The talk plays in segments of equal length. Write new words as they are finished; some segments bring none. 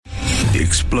the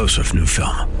explosive new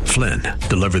film, Flynn,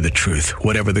 Deliver the Truth,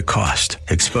 Whatever the Cost,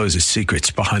 exposes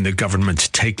secrets behind the government's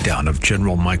takedown of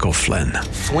General Michael Flynn.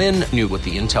 Flynn knew what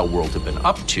the intel world had been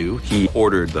up to. He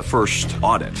ordered the first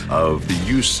audit of the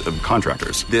use of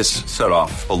contractors. This set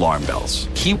off alarm bells.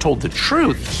 He told the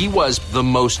truth. He was the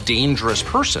most dangerous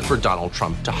person for Donald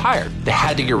Trump to hire. They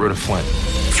had to get rid of Flynn.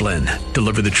 Flynn,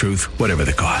 Deliver the Truth, Whatever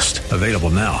the Cost. Available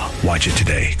now. Watch it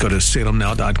today. Go to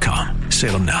salemnow.com.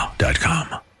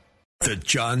 salemnow.com. The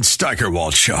John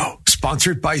Steigerwald Show,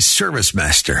 sponsored by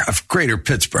ServiceMaster of Greater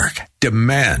Pittsburgh.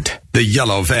 Demand the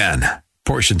yellow van.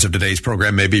 Portions of today's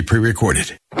program may be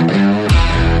pre-recorded.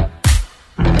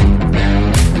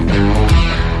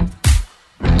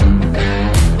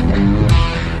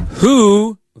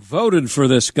 Who voted for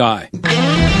this guy?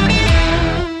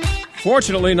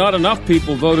 Fortunately, not enough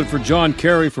people voted for John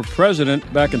Kerry for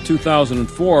president back in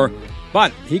 2004,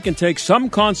 but he can take some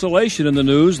consolation in the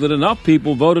news that enough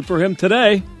people voted for him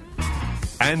today.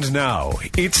 And now,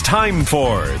 it's time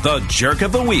for The Jerk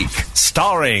of the Week,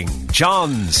 starring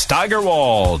John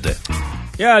Steigerwald.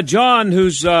 Yeah, John,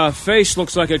 whose face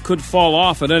looks like it could fall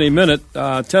off at any minute,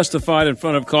 testified in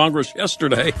front of Congress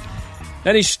yesterday.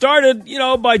 And he started,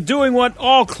 by doing what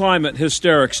all climate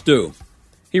hysterics do.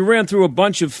 He ran through a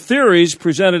bunch of theories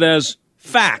presented as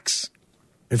facts.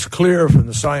 It's clear from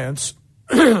the science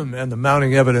and the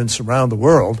mounting evidence around the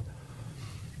world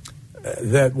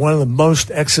that one of the most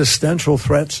existential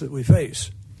threats that we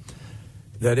face,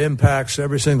 that impacts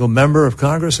every single member of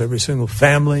Congress, every single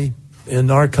family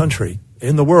in our country,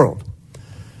 in the world,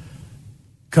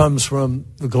 comes from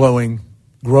the growing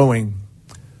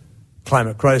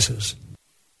climate crisis.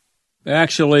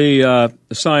 Actually, the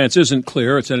science isn't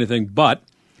clear. It's anything but.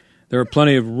 There are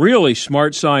plenty of really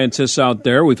smart scientists out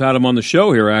there, we've had them on the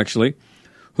show here actually,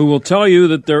 who will tell you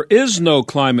that there is no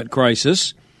climate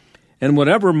crisis, and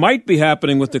whatever might be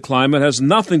happening with the climate has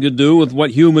nothing to do with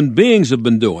what human beings have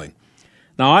been doing.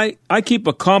 Now, I keep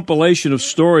a compilation of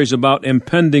stories about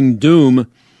impending doom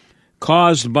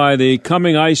caused by the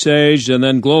coming ice age and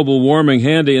then global warming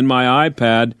handy in my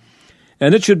iPad,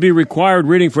 and it should be required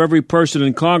reading for every person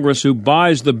in Congress who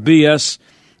buys the BS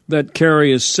that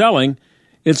Kerry is selling.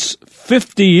 It's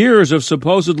 50 years of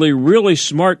supposedly really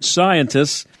smart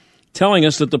scientists telling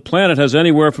us that the planet has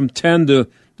anywhere from 10 to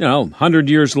 100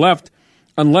 years left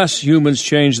unless humans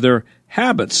change their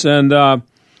habits. And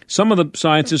some of the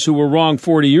scientists who were wrong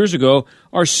 40 years ago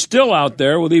are still out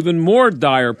there with even more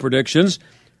dire predictions.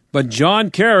 But John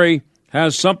Kerry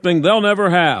has something they'll never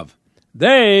have.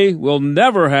 They will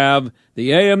never have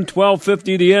the AM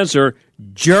 1250 The Answer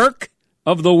Jerk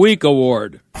of the Week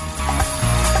Award.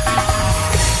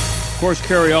 Of course,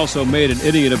 Kerry also made an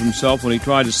idiot of himself when he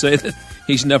tried to say that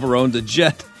he's never owned a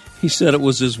jet. He said it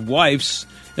was his wife's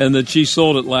and that she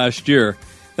sold it last year.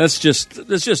 That's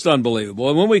just unbelievable.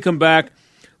 And when we come back,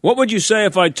 what would you say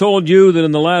if I told you that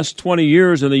in the last 20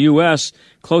 years in the U.S.,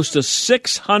 close to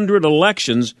 600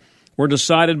 elections were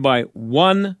decided by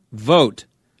one vote?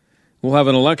 We'll have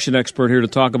an election expert here to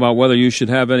talk about whether you should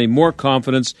have any more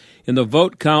confidence in the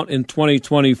vote count in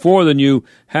 2024 than you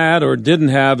had or didn't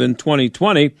have in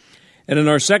 2020. And in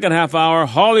our second half hour,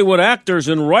 Hollywood actors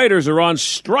and writers are on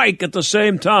strike at the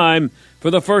same time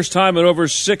for the first time in over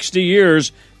 60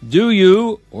 years. Do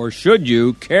you or should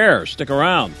you care? Stick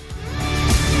around.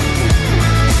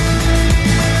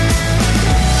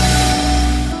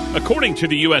 According to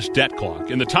the U.S. debt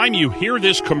clock, in the time you hear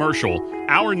this commercial,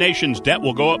 our nation's debt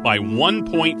will go up by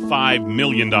 $1.5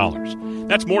 million.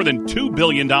 That's more than $2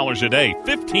 billion a day,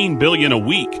 $15 billion a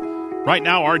week. Right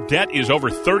now, our debt is over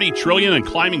 $30 trillion and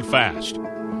climbing fast.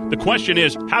 The question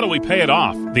is, how do we pay it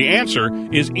off? The answer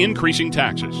is increasing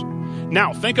taxes.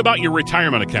 Now, think about your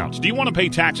retirement accounts. Do you want to pay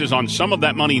taxes on some of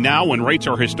that money now when rates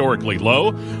are historically low,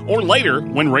 or later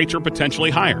when rates are potentially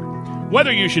higher?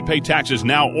 Whether you should pay taxes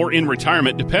now or in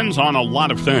retirement depends on a lot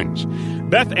of things.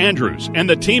 Beth Andrews and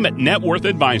the team at Net Worth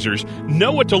Advisors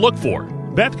know what to look for.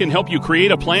 Beth can help you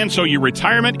create a plan so your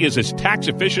retirement is as tax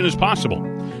efficient as possible.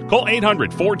 Call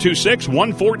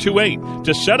 800-426-1428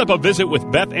 to set up a visit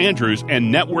with Beth Andrews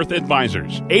and Net Worth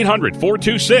Advisors.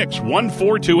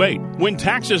 800-426-1428. When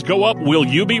taxes go up, will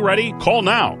you be ready? Call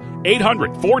now.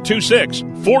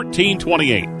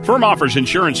 800-426-1428. Firm offers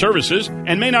insurance services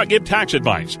and may not give tax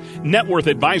advice. Net Worth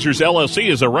Advisors,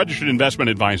 LLC is a registered investment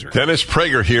advisor. Dennis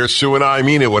Prager here. Sue and I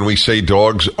mean it when we say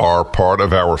dogs are part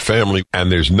of our family,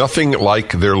 and there's nothing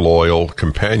like their loyal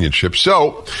companionship.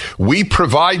 So we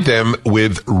provide them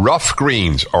with Rough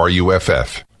Greens,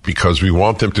 RUFF, because we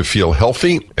want them to feel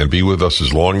healthy and be with us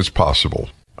as long as possible.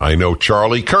 I know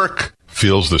Charlie Kirk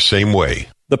feels the same way.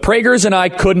 The Pragers and I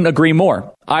couldn't agree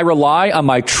more. I rely on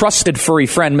my trusted furry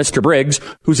friend, Mr. Briggs,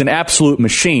 who's an absolute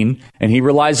machine, and he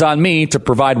relies on me to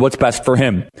provide what's best for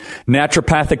him.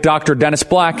 Naturopathic Dr. Dennis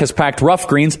Black has packed Rough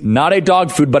Greens, not a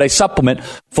dog food, but a supplement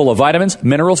full of vitamins,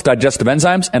 minerals, digestive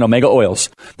enzymes, and omega oils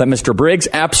that Mr. Briggs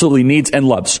absolutely needs and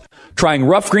loves. Trying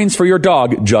Rough Greens for your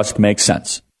dog just makes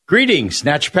sense. Greetings,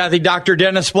 Naturopathic Dr.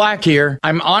 Dennis Black here.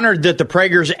 I'm honored that the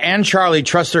Pragers and Charlie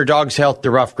trust their dog's health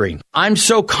to Rough Green. I'm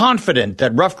so confident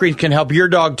that Rough Green can help your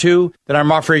dog too that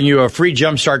I'm offering you a free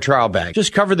Jumpstart trial bag.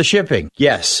 Just cover the shipping.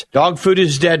 Yes, dog food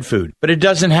is dead food, but it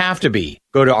doesn't have to be.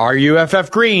 Go to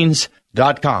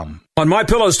ruffgreens.com. On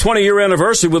MyPillow's 20-year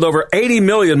anniversary with over 80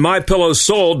 million MyPillows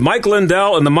sold, Mike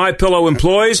Lindell and the MyPillow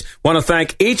employees want to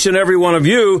thank each and every one of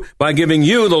you by giving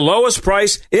you the lowest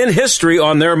price in history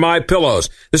on their MyPillows.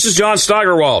 This is John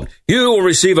Steigerwald. You will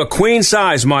receive a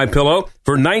queen-size MyPillow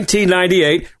for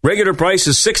 $19.98. Regular price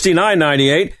is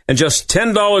 $69.98 and just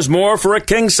 $10 more for a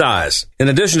king size. In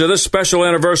addition to this special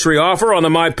anniversary offer on the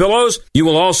MyPillows, you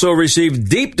will also receive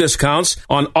deep discounts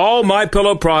on all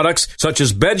MyPillow products such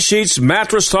as bed sheets,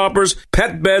 mattress toppers,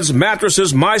 pet beds,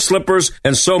 mattresses, My Slippers,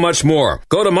 and so much more.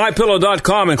 Go to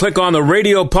MyPillow.com and click on the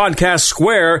radio podcast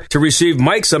square to receive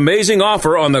Mike's amazing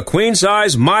offer on the queen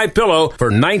size MyPillow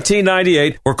for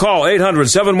 $19.98 or call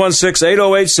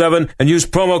 800-716-8087 and use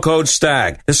promo code STAG.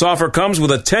 This offer comes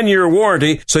with a 10-year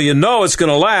warranty, so you know it's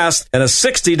going to last, and a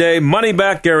 60-day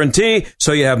money-back guarantee,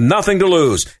 so you have nothing to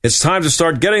lose. It's time to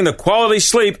start getting the quality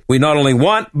sleep we not only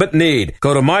want, but need.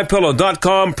 Go to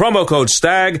MyPillow.com, promo code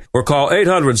STAG, or call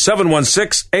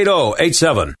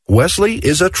 800-716-8087. Wesley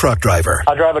is a truck driver.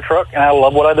 I drive a truck, and I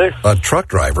love what I do. A truck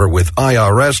driver with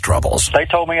IRS troubles. They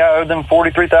told me I owed them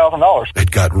 $43,000. It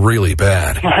got really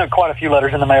bad. Quite a few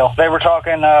letters in the mail. They were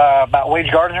talking about wage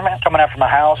garnishment, coming after my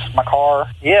house, my car.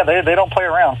 Yeah, they don't play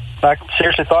around. I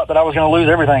seriously thought that I was going to lose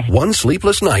everything. One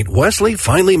sleepless night, Wesley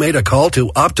finally made a call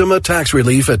to Optima Tax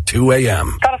Relief at 2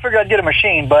 a.m. Kind of figured I'd get a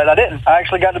machine, but I didn't. I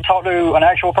actually got to talk to an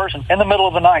actual person in the middle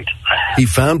of the night. He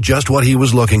found just what he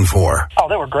was looking for. Oh,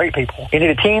 they were great people. You need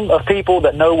a team of people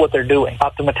that know what they're doing.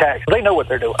 Optima Tax, they know what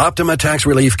they're doing. Optima Tax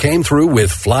Relief came through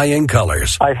with flying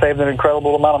colors. I saved an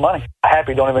incredible amount of money.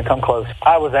 Happy don't even come close.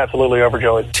 I was absolutely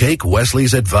overjoyed. Take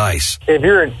Wesley's advice. If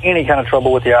you're in any kind of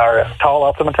trouble with the IRS, call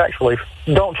Optima Tax Relief.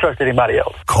 Don't trust anybody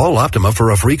else. Call Optima for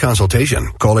a free consultation.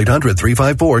 Call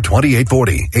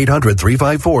 800-354-2840.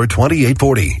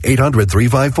 800-354-2840.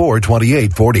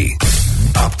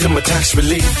 800-354-2840. Optima Tax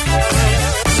Relief.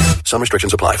 Some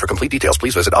restrictions apply. For complete details,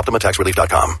 please visit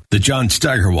OptimaTaxRelief.com. The John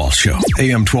Steigerwald Show,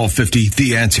 AM 1250,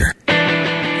 The Answer.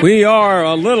 We are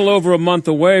a little over a month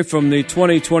away from the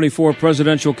 2024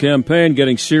 presidential campaign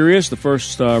getting serious. The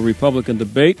first Republican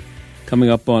debate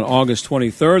coming up on August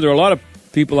 23rd. There are a lot of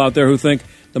people out there who think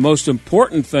the most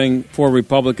important thing for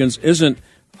Republicans isn't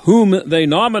whom they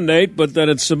nominate, but that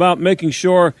it's about making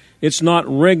sure it's not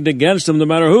rigged against them no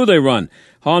matter who they run.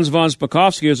 Hans von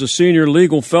Spakovsky is a senior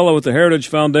legal fellow at the Heritage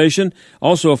Foundation,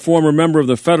 also a former member of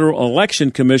the Federal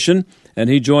Election Commission, and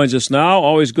he joins us now.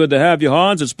 Always good to have you,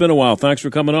 Hans. It's been a while. Thanks for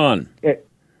coming on. It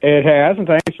has, and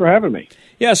thanks for having me.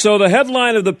 Yeah, so the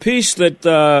headline of the piece that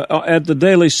at the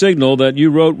Daily Signal that you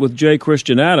wrote with J.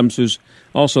 Christian Adams, who's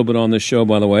also been on this show,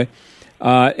 by the way,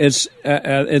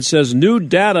 it says, new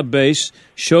database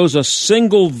shows a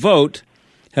single vote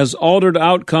has altered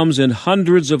outcomes in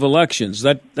hundreds of elections.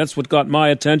 That's what got my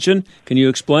attention. Can you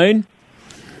explain?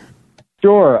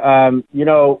 Sure.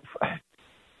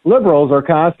 Liberals are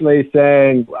constantly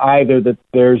saying either that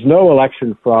there's no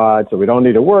election fraud, so we don't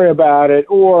need to worry about it,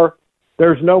 or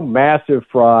there's no massive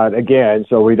fraud, again,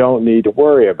 so we don't need to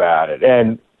worry about it.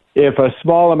 And if a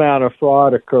small amount of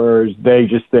fraud occurs, they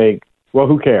just think, well,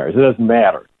 who cares? It doesn't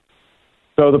matter.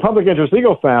 So the Public Interest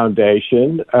Legal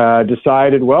Foundation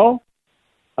decided,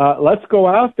 let's go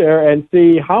out there and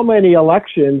see how many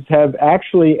elections have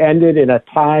actually ended in a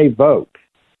tie vote,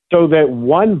 so that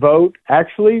one vote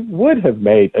actually would have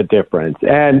made a difference.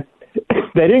 And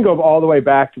they didn't go all the way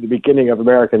back to the beginning of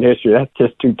American history. That's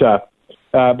just too tough.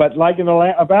 But like in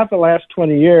about the last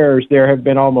 20 years, there have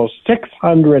been almost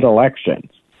 600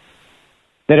 elections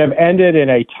that have ended in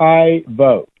a tie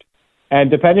vote.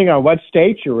 And depending on what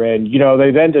state you're in,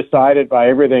 they then decided by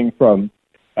everything from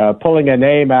pulling a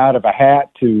name out of a hat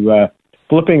to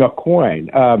flipping a coin.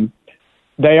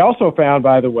 They also found,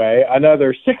 by the way,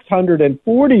 another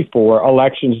 644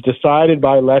 elections decided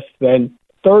by less than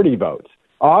 30 votes.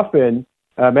 Often,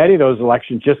 many of those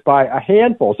elections just by a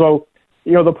handful. So,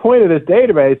 the point of this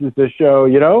database is to show,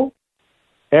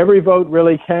 every vote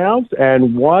really counts,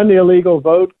 and one illegal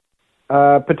vote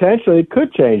potentially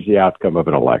could change the outcome of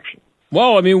an election.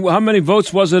 Well, I mean, how many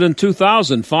votes was it in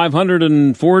 2000?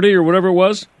 540 or whatever it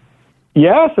was?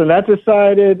 Yes, and that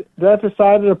decided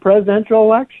a presidential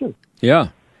election. Yeah.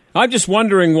 I'm just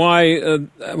wondering why,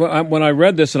 when I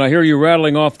read this and I hear you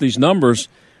rattling off these numbers,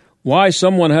 why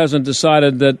someone hasn't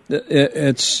decided that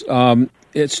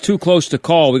it's too close to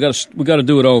call. We got to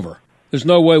do it over. There's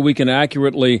no way we can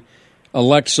accurately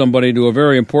elect somebody to a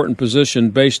very important position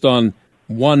based on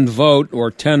one vote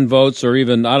or 10 votes or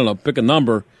even, I don't know, pick a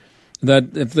number.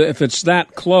 That if it's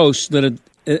that close, that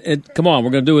it come on, we're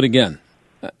going to do it again.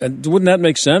 Wouldn't that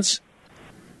make sense?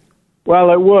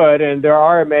 Well, it would, and there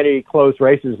are many close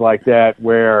races like that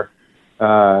where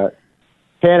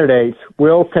candidates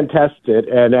will contest it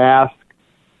and ask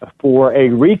for a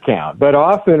recount. But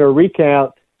often a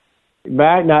recount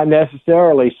might not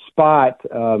necessarily spot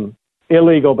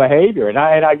illegal behavior. And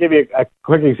I'll give you a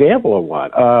quick example of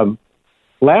one.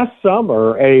 Last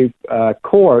summer, a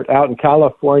court out in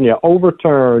California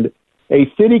overturned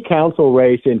a city council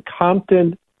race in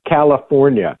Compton,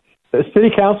 California. The city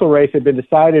council race had been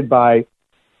decided by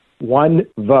one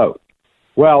vote.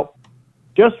 Well,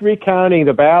 just recounting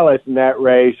the ballots in that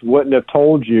race wouldn't have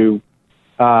told you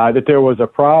that there was a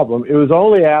problem. It was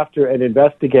only after an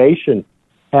investigation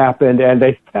happened and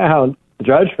the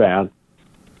judge found,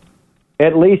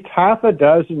 at least half a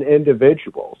dozen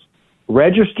individuals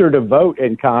registered to vote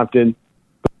in Compton,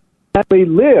 but they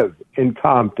live in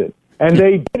Compton. And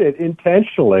they did it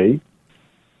intentionally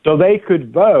so they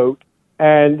could vote.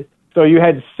 And so you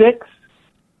had 6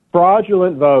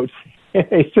 fraudulent votes in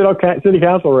a city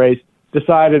council race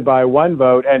decided by one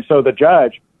vote. And so the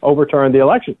judge overturned the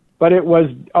election. But it was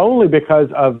only because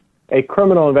of a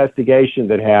criminal investigation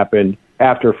that happened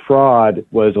after fraud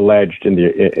was alleged in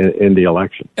the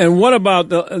election. And what about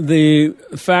the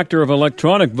factor of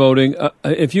electronic voting?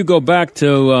 If you go back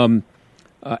to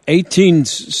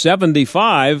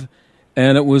 1875,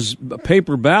 and it was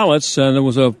paper ballots, and it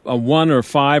was a 1 or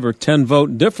 5 or 10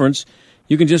 vote difference,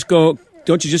 you can just go.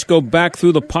 Don't you just go back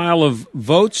through the pile of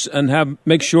votes and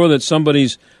make sure that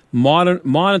somebody's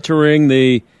monitoring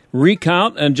the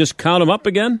recount and just count them up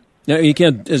again? You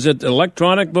can't. Is it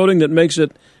electronic voting that makes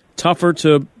it tougher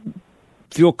to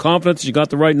feel confident that you got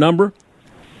the right number?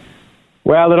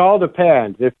 Well, it all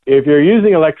depends. If you're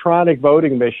using electronic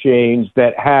voting machines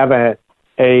that have a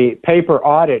paper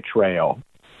audit trail,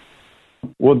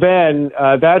 well, then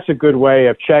that's a good way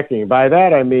of checking. By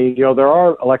that, I mean, there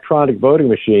are electronic voting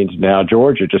machines now.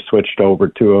 Georgia just switched over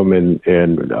to them in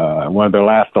one of their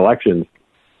last elections,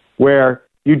 where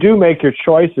you do make your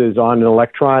choices on an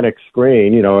electronic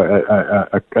screen,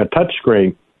 a touch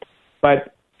screen,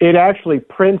 but it actually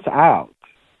prints out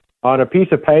on a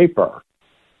piece of paper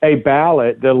a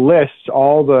ballot that lists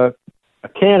all the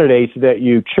candidates that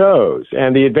you chose.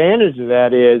 And the advantage of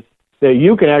that is that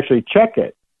you can actually check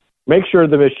it, make sure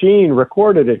the machine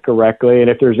recorded it correctly,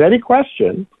 and if there's any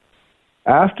question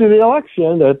after the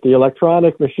election that the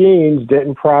electronic machines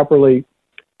didn't properly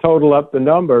total up the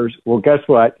numbers, well, guess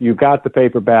what? You got the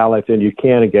paper ballots, and you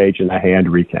can't engage in a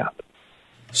hand recount.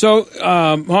 So,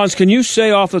 Hans, can you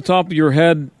say off the top of your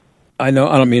head, I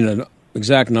don't mean an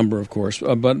exact number, of course,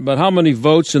 but how many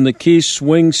votes in the key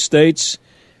swing states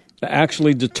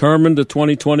actually determined the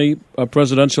 2020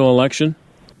 presidential election?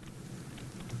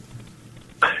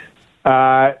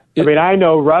 I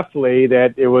know roughly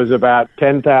that it was about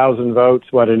 10,000 votes,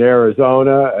 in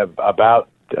Arizona, about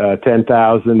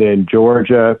 10,000 in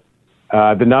Georgia.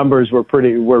 The numbers were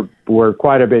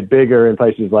quite a bit bigger in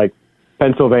places like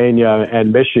Pennsylvania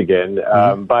and Michigan.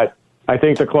 But I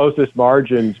think the closest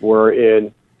margins were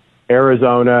in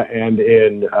Arizona and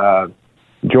in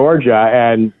Georgia.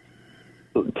 And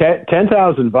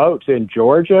 10,000 votes in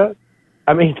Georgia,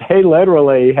 I mean, they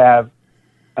literally have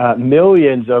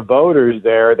millions of voters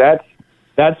there. That's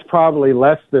probably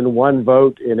less than one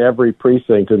vote in every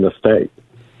precinct in the state.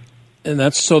 And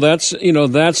that's a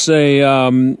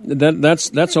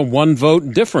one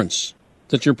vote difference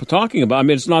that you're talking about. I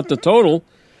mean, it's not the total,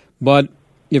 but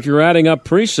if you're adding up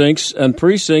precincts and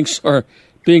precincts are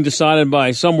being decided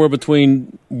by somewhere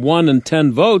between 1 and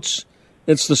 10 votes,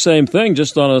 it's the same thing,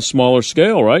 just on a smaller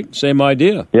scale, right? Same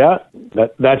idea. Yeah,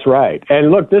 that's right.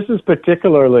 And look, this is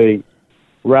particularly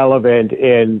relevant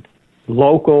in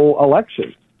local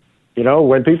elections.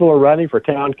 When people are running for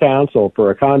town council,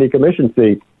 for a county commission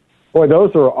seat, boy,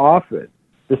 those are often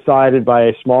decided by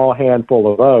a small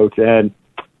handful of votes, and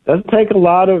it doesn't take a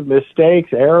lot of mistakes,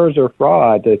 errors, or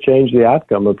fraud to change the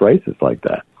outcome of races like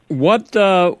that. What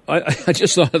I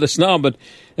just thought of this now, but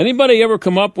anybody ever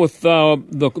come up with the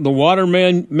water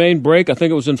main break? I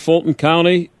think it was in Fulton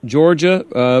County, Georgia.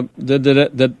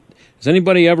 That Has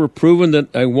anybody ever proven that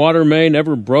a water main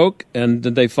ever broke, and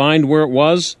did they find where it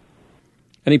was?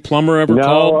 Any plumber ever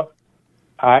called?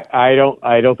 I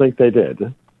don't think they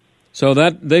did. So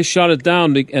that they shut it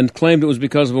down and claimed it was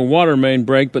because of a water main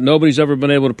break, but nobody's ever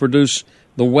been able to produce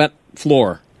the wet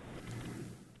floor.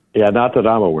 Yeah, not that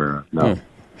I'm aware of, no.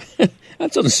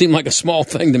 That doesn't seem like a small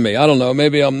thing to me. I don't know.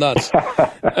 Maybe I'm nuts.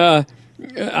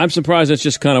 I'm surprised that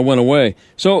just kind of went away.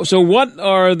 So what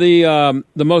are the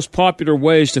most popular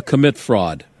ways to commit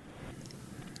fraud?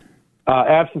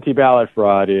 Absentee ballot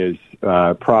fraud is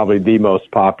probably the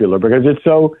most popular because it's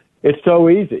so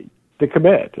easy to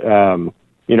commit.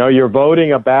 You're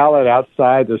voting a ballot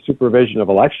outside the supervision of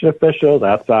election officials,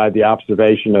 outside the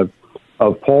observation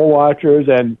of poll watchers,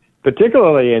 and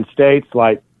particularly in states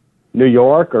like New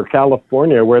York or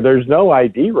California where there's no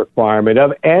ID requirement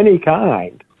of any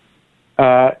kind.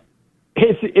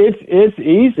 It's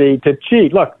easy to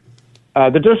cheat. Look,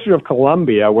 the District of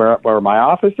Columbia, where my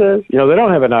office is, they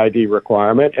don't have an ID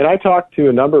requirement. And I talked to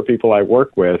a number of people I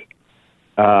work with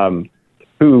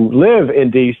who live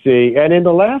in D.C. And in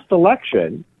the last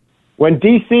election, when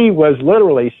D.C. was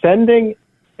literally sending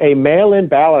a mail-in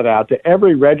ballot out to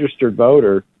every registered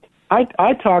voter,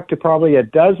 I talked to probably a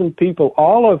dozen people,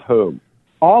 all of whom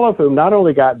not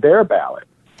only got their ballot,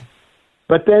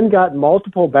 but then got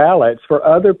multiple ballots for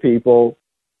other people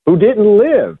who didn't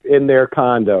live in their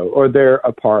condo or their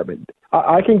apartment.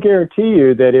 I can guarantee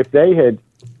you that if they had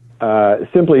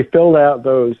simply filled out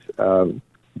those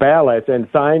ballots and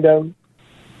signed them,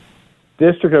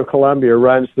 District of Columbia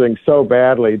runs things so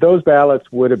badly, those ballots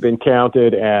would have been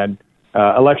counted and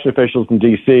election officials in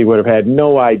D.C. would have had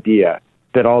no idea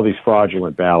that all these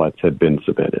fraudulent ballots had been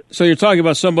submitted. So you're talking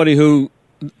about somebody who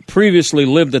previously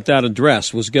lived at that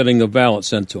address was getting the ballot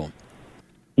sent to him.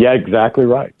 Yeah, exactly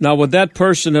right. Now, would that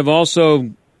person have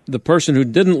also, the person who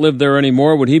didn't live there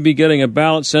anymore, would he be getting a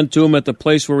ballot sent to him at the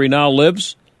place where he now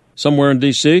lives, somewhere in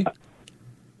D.C.?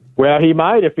 Well, he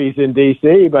might if he's in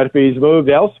D.C., but if he's moved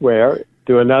elsewhere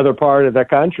to another part of the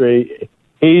country,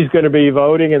 he's going to be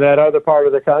voting in that other part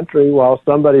of the country while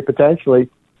somebody potentially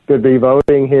could be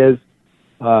voting his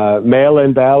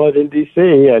mail-in ballot in D.C.,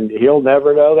 and he'll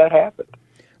never know that happened.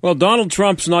 Well, Donald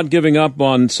Trump's not giving up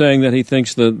on saying that he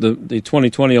thinks the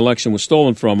 2020 election was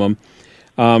stolen from him.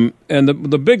 And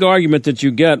the big argument that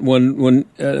you get when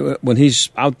he's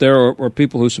out there or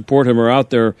people who support him are out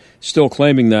there still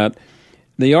claiming that,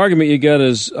 the argument you get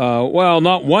is,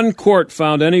 not one court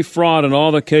found any fraud in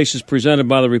all the cases presented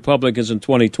by the Republicans in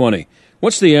 2020.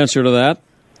 What's the answer to that?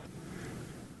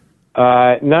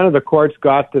 None of the courts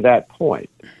got to that point.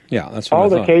 Yeah, that's what all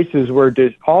the cases were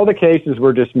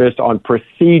dismissed on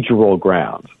procedural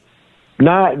grounds.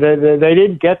 They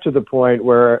didn't get to the point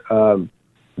where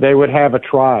they would have a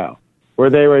trial, where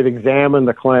they would examine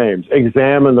the claims,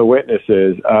 examine the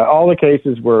witnesses. All the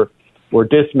cases were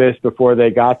dismissed before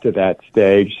they got to that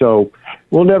stage. So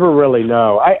we'll never really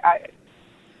know.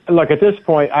 Look, at this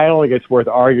point, I don't think it's worth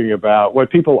arguing about. What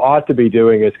people ought to be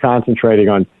doing is concentrating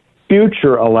on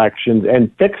future elections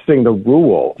and fixing the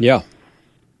rules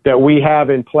that we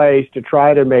have in place to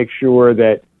try to make sure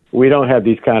that we don't have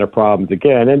these kind of problems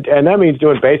again. And that means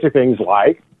doing basic things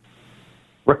like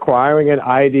requiring an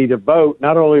ID to vote,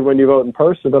 not only when you vote in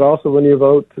person, but also when you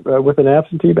vote with an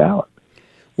absentee ballot.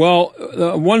 Well,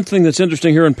 one thing that's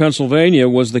interesting here in Pennsylvania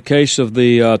was the case of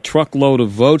the truckload of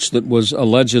votes that was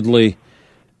allegedly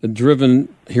driven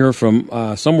here from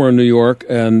somewhere in New York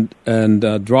and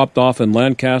dropped off in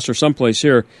Lancaster, someplace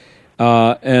here.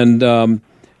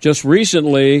 Just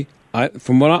recently,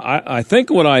 from what I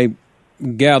think what I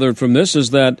gathered from this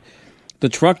is that the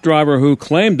truck driver who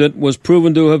claimed it was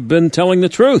proven to have been telling the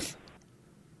truth.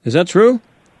 Is that true?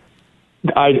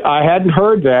 I hadn't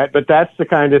heard that, but that's the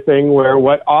kind of thing where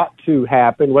what ought to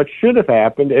happen, what should have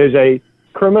happened, is a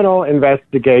criminal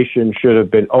investigation should have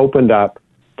been opened up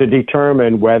to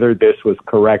determine whether this was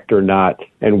correct or not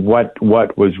and what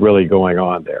was really going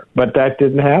on there. But that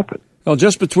didn't happen. Well,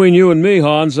 just between you and me,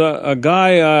 Hans, a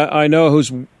guy I know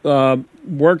who's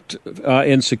worked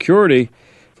in security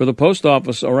for the post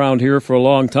office around here for a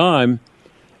long time,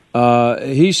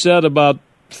 he said about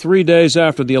 3 days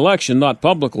after the election, not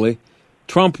publicly,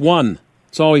 Trump won.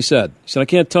 That's all he said. He said, I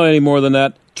can't tell you any more than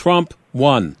that. Trump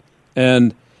won.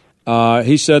 And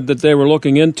he said that they were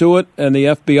looking into it, and the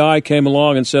FBI came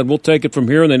along and said, we'll take it from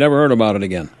here, and they never heard about it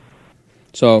again.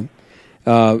 So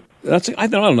I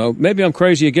don't know. Maybe I'm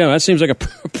crazy again. That seems like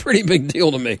a pretty big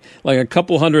deal to me. Like a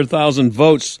couple 100,000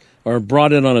 votes are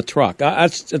brought in on a truck.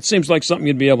 It seems like something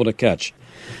you'd be able to catch.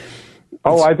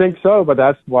 Oh, I think so, but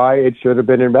that's why it should have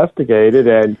been investigated,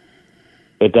 and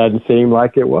it doesn't seem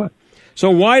like it was. So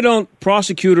why don't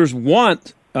prosecutors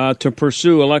want to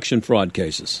pursue election fraud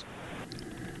cases?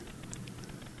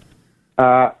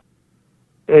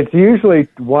 It's usually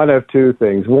one of two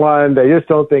things. One, they just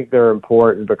don't think they're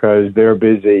important because they're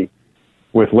busy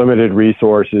with limited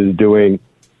resources doing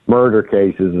murder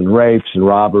cases and rapes and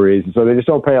robberies, and so they just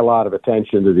don't pay a lot of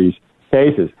attention to these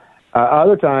cases.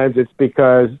 Other times it's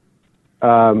because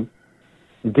DAs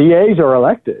are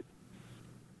elected,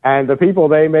 and the people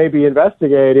they may be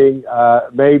investigating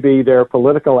may be their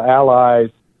political allies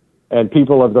and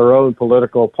people of their own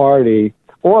political party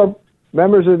or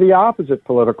members of the opposite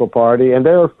political party, and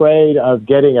they're afraid of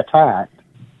getting attacked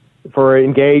for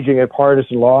engaging in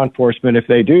partisan law enforcement if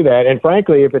they do that. And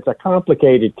frankly, if it's a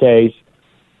complicated case,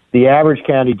 the average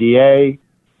county DA,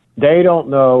 they don't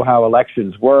know how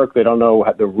elections work. They don't know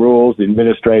the rules, the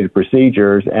administrative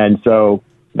procedures, and so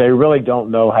they really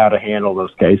don't know how to handle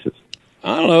those cases.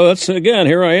 I don't know. That's again,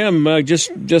 here I am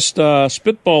just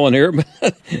spitballing here,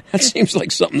 but that seems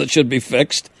like something that should be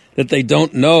fixed. That they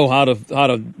don't know how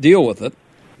to deal with it.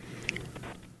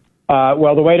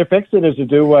 Well, the way to fix it is to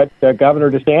do what Governor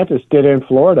DeSantis did in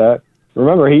Florida.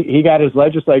 Remember, he got his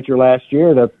legislature last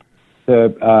year to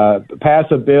pass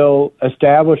a bill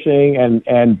establishing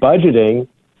and budgeting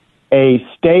a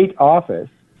state office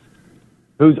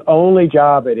whose only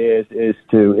job it is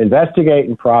to investigate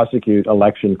and prosecute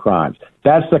election crimes.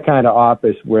 That's the kind of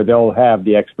office where they'll have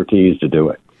the expertise to do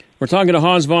it. We're talking to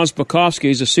Hans von Spakovsky.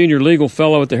 He's a senior legal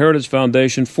fellow at the Heritage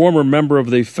Foundation, former member of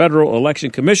the Federal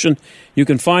Election Commission. You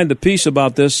can find the piece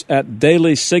about this at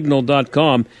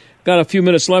dailysignal.com. Got a few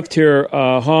minutes left here,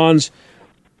 Hans.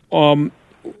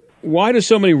 Why do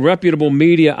so many reputable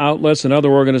media outlets and other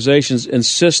organizations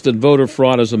insist that voter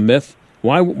fraud is a myth?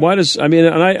 Why does, I mean,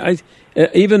 and I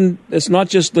even, it's not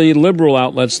just the liberal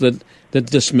outlets that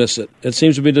dismiss it. It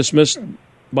seems to be dismissed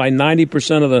by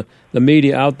 90% of the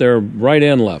media out there, right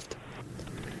and left.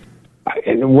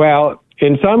 Well,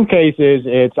 in some cases,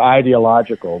 it's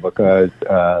ideological because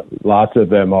lots of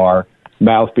them are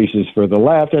mouthpieces for the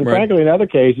left, and frankly, in other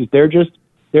cases, they're just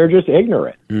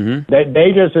ignorant. Mm-hmm.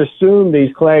 They just assume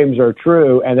these claims are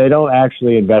true, and they don't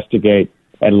actually investigate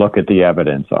and look at the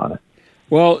evidence on it.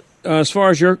 Well, as far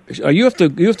as you have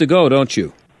to go, don't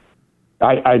you?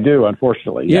 I do,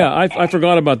 unfortunately. Yeah, I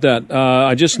forgot about that.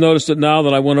 I just noticed it now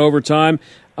that I went over time.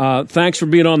 Thanks for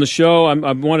being on the show.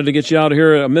 I wanted to get you out of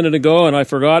here a minute ago, and I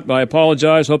forgot. But I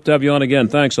apologize. Hope to have you on again.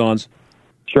 Thanks, Hans.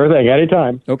 Sure thing.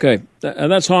 Anytime. Okay.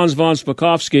 And that's Hans von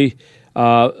Spakovsky.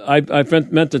 I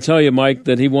meant to tell you, Mike,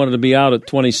 that he wanted to be out at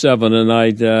 27, and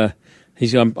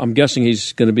I'm guessing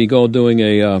he's going to be doing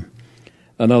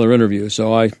another interview.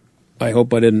 So I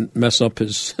hope I didn't mess up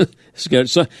his schedule.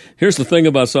 So here's the thing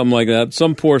about something like that.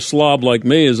 Some poor slob like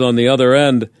me is on the other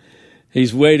end.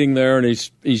 He's waiting there, and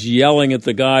he's yelling at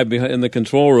the guy in the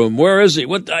control room. Where is he?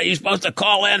 What are you supposed to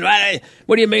call in?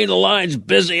 What do you mean the line's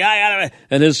busy? And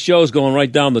his show's going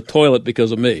right down the toilet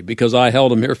because of me, because I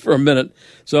held him here for a minute.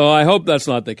 So I hope that's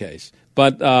not the case.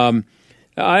 But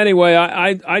anyway,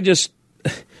 I just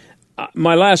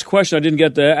my last question I didn't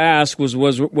get to ask was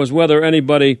whether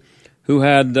anybody who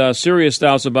had serious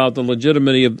doubts about the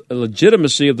legitimacy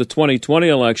of the 2020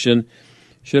 election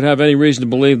should have any reason to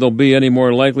believe they'll be any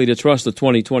more likely to trust the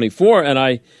 2024. And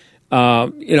I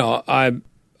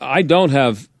don't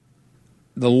have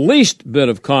the least bit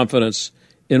of confidence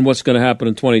in what's going to happen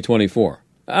in 2024.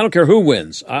 I don't care who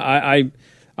wins.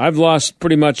 I've lost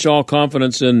pretty much all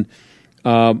confidence in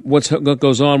what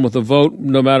goes on with the vote,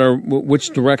 no matter which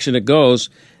direction it goes.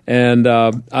 And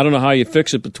I don't know how you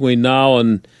fix it between now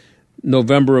and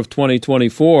November of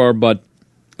 2024, but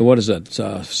what is that?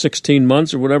 16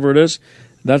 months or whatever it is.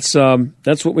 That's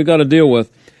what we got to deal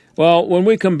with. Well, when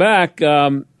we come back,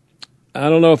 I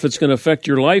don't know if it's going to affect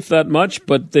your life that much,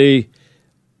 but the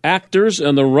actors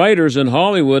and the writers in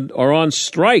Hollywood are on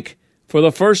strike for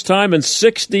the first time in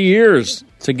 60 years.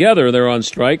 Together, they're on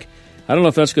strike. I don't know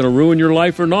if that's going to ruin your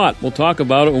life or not. We'll talk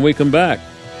about it when we come back.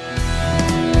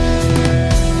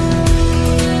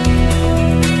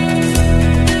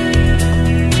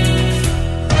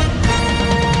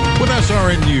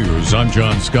 SRN News, I'm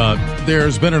John Scott.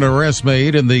 There's been an arrest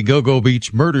made in the Go-Go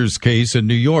Beach murders case in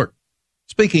New York.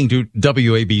 Speaking to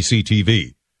WABC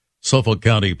TV, Suffolk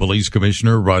County Police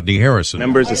Commissioner Rodney Harrison.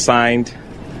 Members assigned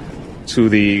to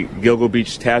the Go-Go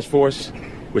Beach Task Force,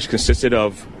 which consisted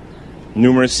of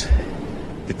numerous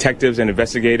detectives and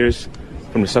investigators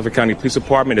from the Suffolk County Police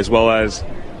Department, as well as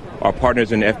our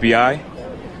partners in the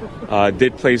FBI,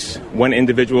 did place one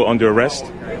individual under arrest,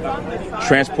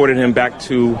 transported him back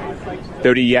to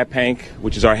 30 Yaphank,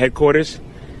 which is our headquarters,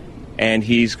 and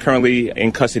he's currently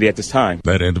in custody at this time.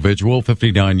 That individual,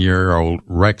 59-year-old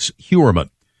Rex Hewerman.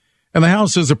 And the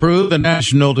House has approved the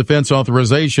National Defense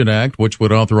Authorization Act, which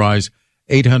would authorize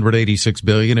 $886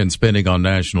 billion in spending on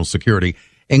national security,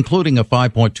 including a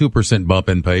 5.2% bump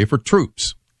in pay for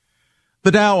troops.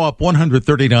 The Dow up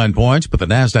 139 points, but the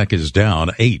Nasdaq is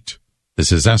down 8.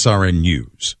 This is SRN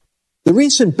News. The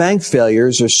recent bank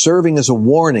failures are serving as a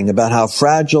warning about how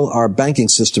fragile our banking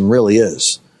system really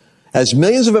is. As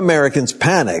millions of Americans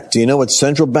panic, do you know what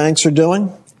central banks are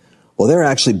doing? Well, they're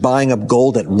actually buying up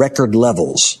gold at record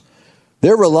levels.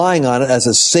 They're relying on it as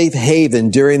a safe haven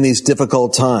during these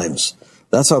difficult times.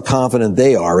 That's how confident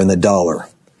they are in the dollar.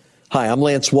 Hi, I'm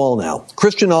Lance Wallnow,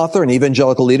 Christian author and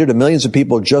evangelical leader to millions of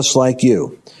people just like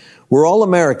you. We're all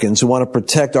Americans who want to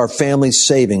protect our family's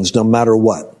savings no matter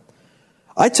what.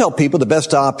 I tell people the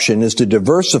best option is to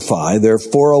diversify their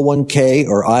 401k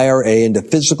or IRA into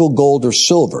physical gold or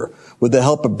silver with the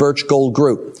help of Birch Gold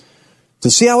Group.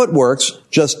 To see how it works,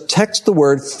 just text the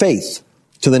word faith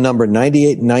to the number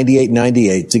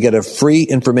 989898 to get a free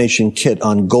information kit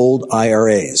on gold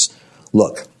IRAs.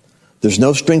 Look, there's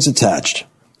no strings attached.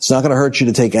 It's not going to hurt you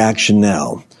to take action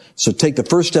now. So take the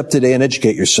first step today and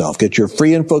educate yourself. Get your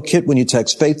free info kit when you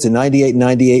text faith to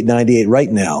 989898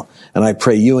 right now. And I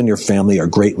pray you and your family are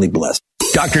greatly blessed.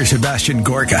 Dr. Sebastian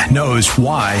Gorka knows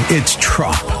why it's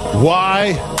Trump.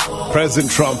 Why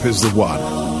President Trump is the one.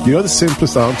 You know the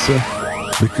simplest answer?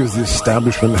 Because the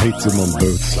establishment hates him on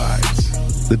both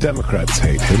sides. The Democrats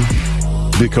hate him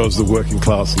because the working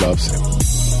class loves him.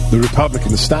 The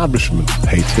Republican establishment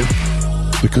hate him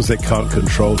because they can't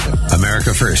control him.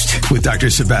 America First with Dr.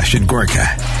 Sebastian Gorka.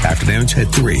 Afternoons at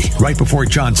 3, right before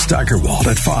John Steigerwald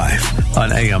at 5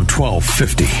 on AM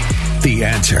 1250. The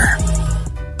Answer.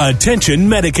 Attention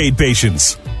Medicaid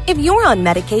patients. If you're on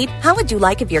Medicaid, how would you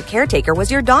like if your caretaker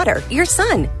was your daughter, your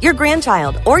son, your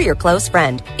grandchild, or your close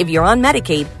friend? If you're on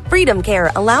Medicaid, Freedom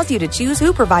Care allows you to choose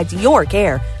who provides your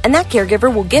care, and that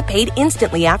caregiver will get paid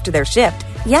instantly after their shift.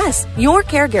 Yes, your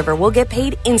caregiver will get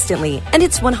paid instantly, and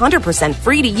it's 100%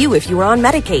 free to you if you are on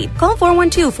Medicaid. Call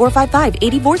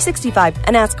 412-455-8465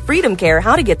 and ask Freedom Care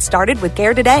how to get started with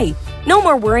care today. No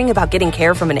more worrying about getting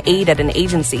care from an aide at an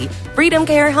agency. Freedom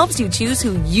Care helps you choose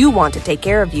who you want to take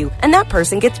care of you, and that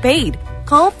person gets paid.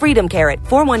 Call Freedom Care at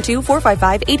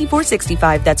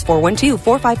 412-455-8465. That's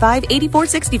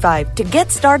 412-455-8465 to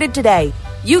get started today.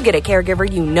 You get a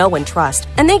caregiver you know and trust,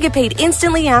 and they get paid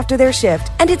instantly after their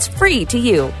shift, and it's free to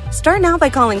you. Start now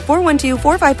by calling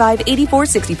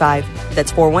 412-455-8465.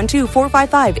 That's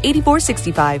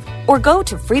 412-455-8465. Or go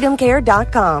to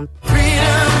freedomcare.com.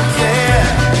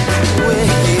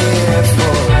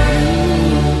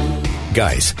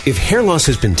 Guys, if hair loss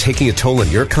has been taking a toll on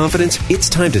your confidence, it's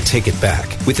time to take it back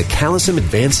with the Calisym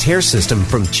Advanced Hair System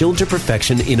from Chilled to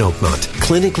Perfection in Oakmont.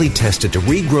 Clinically tested to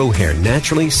regrow hair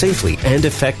naturally, safely, and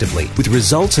effectively with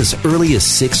results as early as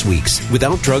 6 weeks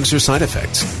without drugs or side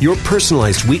effects. Your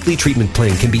personalized weekly treatment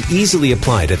plan can be easily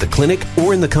applied at the clinic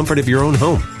or in the comfort of your own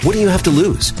home. What do you have to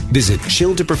lose? Visit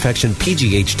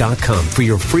chilledtoperfectionpgh.com for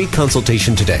your free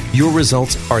consultation today. Your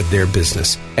results are their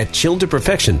business at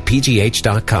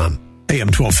chilledtoperfectionpgh.com. AM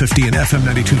 1250 and FM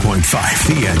 92.5.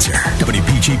 The Answer.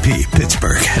 WPGP,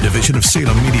 Pittsburgh, a division of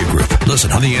Salem Media Group.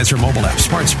 Listen on the Answer mobile app,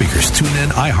 smart speakers, TuneIn,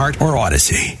 iHeart, or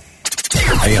Odyssey.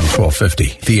 AM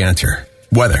 1250. The Answer.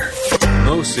 Weather.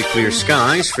 Mostly clear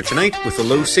skies for tonight with a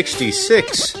low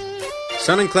 66.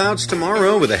 Sun and clouds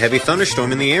tomorrow with a heavy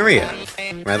thunderstorm in the area.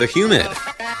 Rather humid.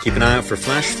 Keep an eye out for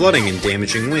flash flooding and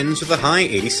damaging winds with a high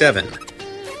 87.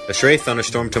 A stray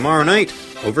thunderstorm tomorrow night.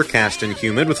 Overcast and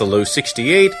humid with a low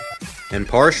 68. And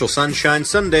partial sunshine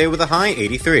Sunday with a high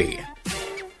 83.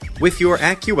 With your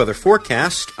AccuWeather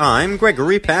forecast, I'm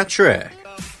Gregory Patrick.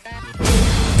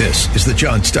 This is the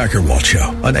John Steigerwald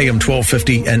Show on AM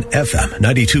 1250 and FM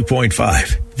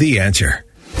 92.5. The Answer.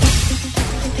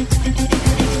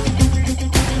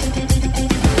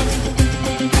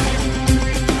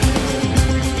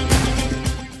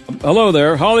 Hello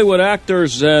there. Hollywood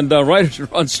actors and writers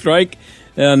are on strike.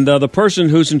 And the person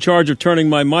who's in charge of turning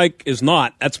my mic is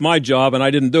not. That's my job, and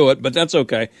I didn't do it, but that's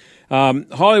okay.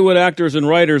 Hollywood actors and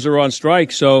writers are on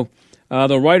strike, so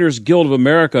the Writers Guild of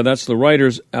America, that's the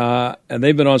writers, and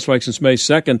they've been on strike since May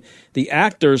 2nd. The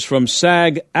actors from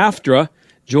SAG-AFTRA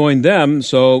joined them,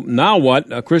 so now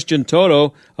what? Christian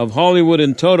Toto of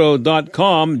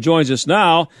HollywoodandToto.com joins us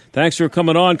now. Thanks for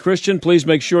coming on, Christian. Please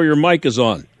make sure your mic is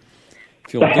on.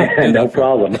 No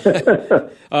problem.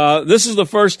 This is the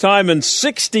first time in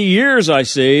 60 years, I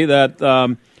see, that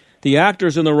the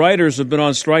actors and the writers have been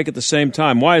on strike at the same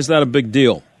time. Why is that a big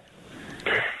deal?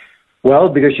 Well,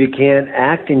 because you can't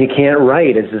act and you can't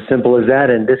write. It's as simple as that.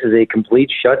 And this is a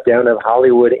complete shutdown of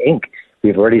Hollywood Inc.,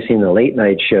 We've already seen the late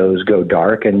night shows go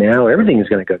dark, and now everything is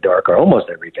going to go dark, or almost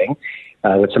everything,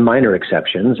 with some minor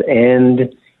exceptions.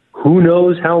 And who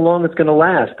knows how long it's going to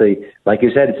last? Like you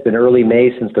said, it's been early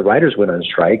May since the writers went on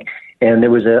strike, and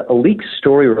there was a leaked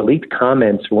story or leaked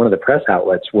comments from one of the press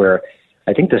outlets where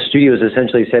I think the studios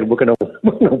essentially said, we're going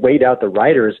to wait out the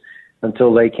writers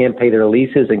until they can't pay their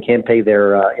leases and can't pay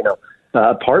their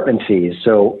apartment fees.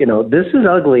 So, this is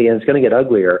ugly, and it's going to get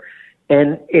uglier.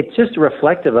 And it's just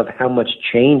reflective of how much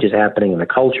change is happening in the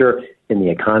culture, in the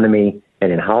economy,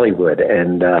 and in Hollywood.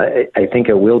 And I think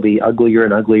it will be uglier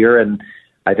and uglier. And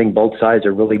I think both sides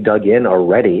are really dug in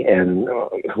already. And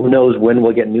who knows when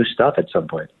we'll get new stuff at some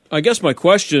point. I guess my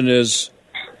question is,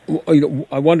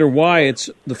 I wonder why it's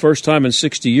the first time in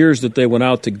 60 years that they went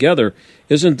out together.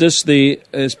 Isn't this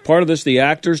is part of this the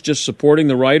actors just supporting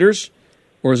the writers?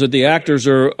 Or is it the actors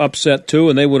are upset too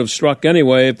and they would have struck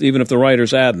anyway even if the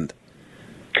writers hadn't?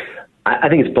 I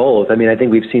think it's both. I mean, I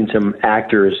think we've seen some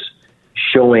actors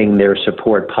showing their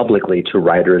support publicly to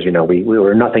writers. We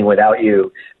were nothing without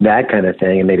you, that kind of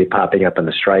thing, and maybe popping up on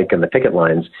the strike and the picket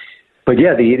lines. But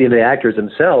yeah, the actors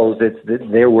themselves,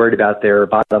 they're worried about their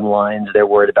bottom lines. They're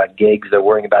worried about gigs. They're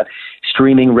worrying about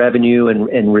streaming revenue and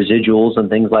residuals and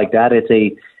things like that.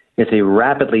 It's a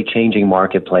rapidly changing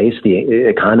marketplace. The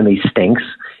economy stinks,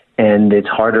 and it's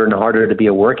harder and harder to be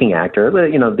a working actor.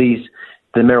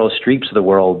 The Meryl Streeps of the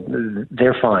world,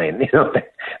 they're fine.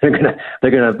 They're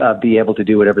gonna be able to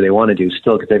do whatever they want to do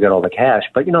still because they've got all the cash.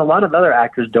 But a lot of other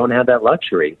actors don't have that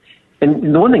luxury.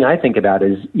 And the one thing I think about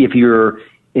is if you're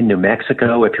in New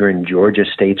Mexico, if you're in Georgia,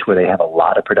 states where they have a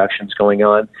lot of productions going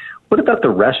on, what about the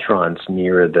restaurants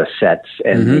near the sets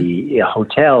and the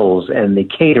hotels and the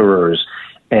caterers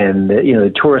and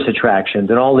the tourist attractions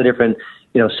and all the different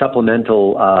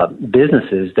supplemental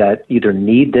businesses that either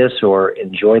need this or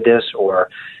enjoy this or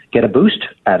get a boost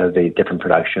out of the different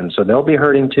productions. So they'll be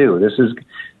hurting too. This is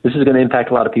going to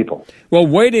impact a lot of people. Well,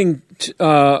 waiting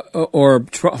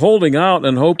holding out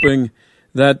and hoping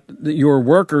that your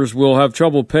workers will have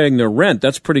trouble paying their rent.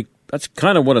 That's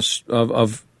kind of what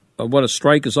a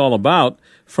strike is all about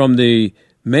from the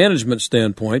management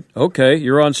standpoint. Okay,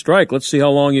 you're on strike. Let's see how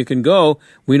long you can go.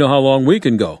 We know how long we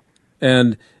can go.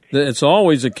 And it's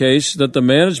always the case that the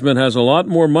management has a lot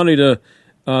more money to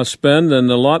spend and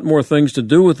a lot more things to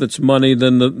do with its money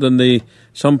than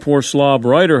some poor slob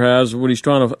writer has when he's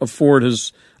trying to afford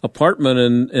his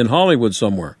apartment in Hollywood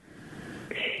somewhere.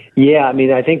 Yeah, I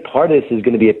mean, I think part of this is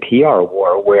going to be a PR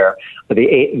war where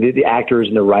the actors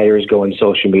and the writers go on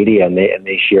social media and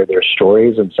they share their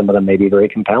stories, and some of them may be very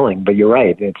compelling. But you're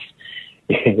right; it's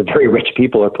the very rich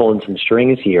people are pulling some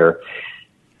strings here.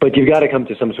 But you've got to come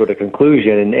to some sort of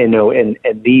conclusion,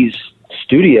 and these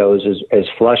studios, as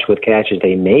flush with cash as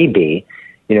they may be,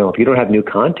 if you don't have new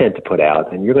content to put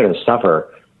out, then you're going to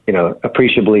suffer,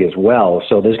 appreciably as well.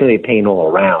 So there's going to be pain all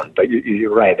around. But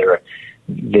you're right;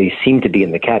 they seem to be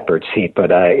in the catbird seat,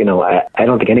 but I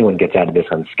don't think anyone gets out of this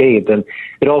unscathed. And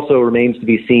it also remains to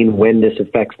be seen when this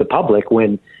affects the public.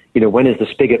 When is the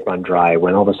spigot run dry?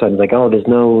 When all of a sudden it's like, oh, there's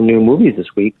no new movies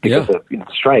this week because of the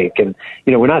strike, and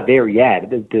we're not there yet.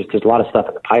 There's a lot of stuff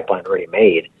in the pipeline already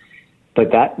made,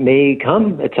 but that may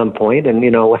come at some point. And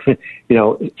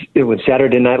when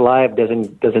Saturday Night Live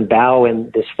doesn't bow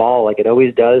in this fall like it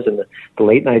always does, and the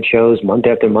late night shows month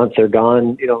after month they're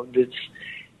gone. It's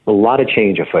a lot of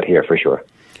change afoot here for sure.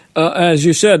 As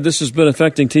you said, this has been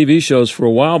affecting TV shows for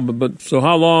a while, but so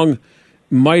how long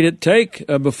might it take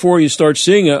before you start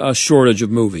seeing a shortage of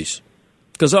movies?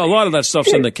 Because a lot of that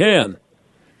stuff's in the can.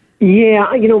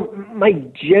 Yeah, my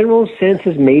general sense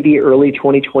is maybe early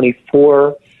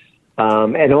 2024.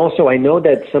 And also I know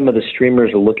that some of the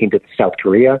streamers are looking to South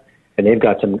Korea, and they've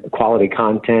got some quality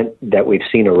content that we've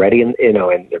seen already in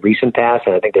the recent past,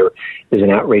 and I think there's an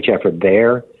outreach effort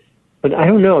there. But I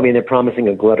don't know. I mean, they're promising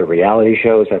a glut of reality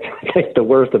shows. That's like the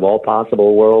worst of all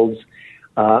possible worlds.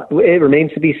 It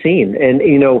remains to be seen. And,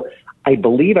 I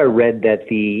believe I read that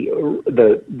the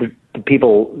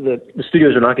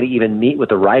studios are not going to even meet with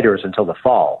the writers until the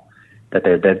fall. That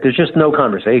there's just no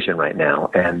conversation right now.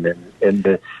 And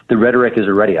the rhetoric is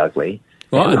already ugly.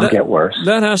 Well, it'll get worse.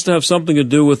 That has to have something to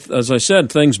do with, as I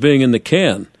said, things being in the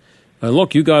can.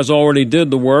 Look, you guys already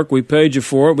did the work. We paid you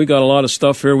for it. We got a lot of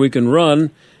stuff here we can run.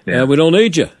 Yeah. We don't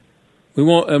need you. We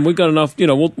won't, and we've got enough.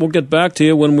 We'll get back to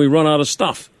you when we run out of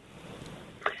stuff.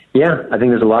 Yeah, I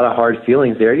think there's a lot of hard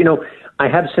feelings there. I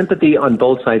have sympathy on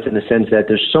both sides in the sense that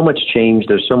there's so much change.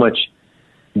 There's so much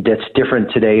that's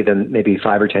different today than maybe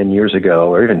 5 or 10 years ago,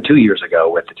 or even 2 years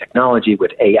ago, with the technology,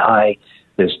 with AI,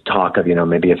 There's talk of,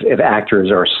 maybe if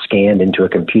actors are scanned into a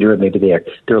computer, maybe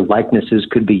their likenesses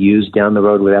could be used down the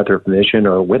road without their permission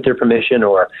or with their permission,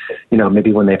 or,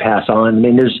 maybe when they pass on. I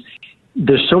mean,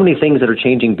 there's so many things that are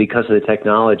changing because of the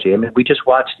technology. I mean, we just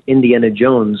watched Indiana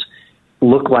Jones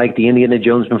look like the Indiana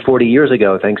Jones from 40 years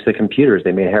ago, thanks to computers.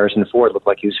 They made Harrison Ford look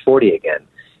like he was 40 again.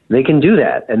 They can do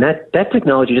that. And that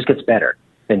technology just gets better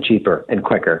and cheaper and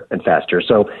quicker and faster.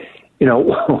 So,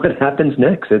 what happens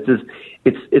next?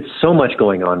 It's so much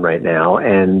going on right now.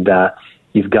 And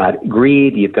you've got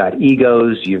greed, you've got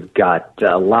egos, you've got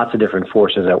lots of different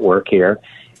forces at work here.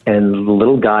 And the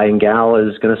little guy and gal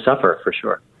is going to suffer for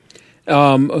sure.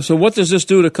 So what does this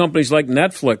do to companies like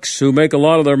Netflix, who make a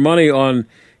lot of their money on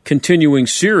continuing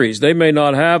series? They may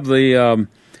not have the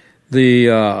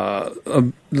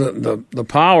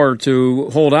power to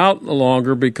hold out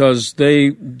longer because they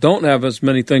don't have as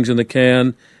many things in the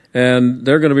can, and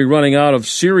they're going to be running out of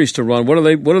series to run. What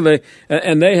are they?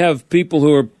 And they have people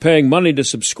who are paying money to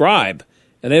subscribe,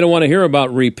 and they don't want to hear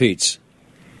about repeats.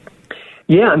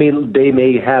 Yeah, I mean, they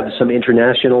may have some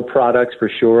international products for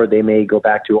sure. They may go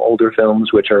back to older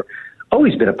films, which are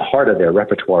always been a part of their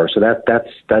repertoire. So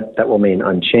that will remain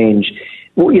unchanged.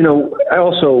 Well,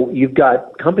 you've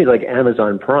got companies like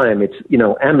Amazon Prime. It's,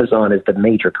 Amazon is the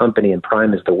major company and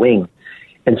Prime is the wing.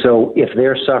 And so if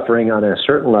they're suffering on a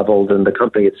certain level, then the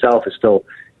company itself is still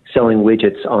selling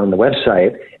widgets on the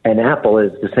website, and Apple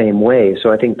is the same way.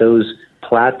 So I think those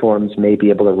platforms may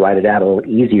be able to ride it out a little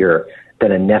easier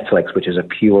than a Netflix, which is a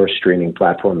pure streaming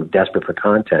platform desperate for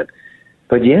content.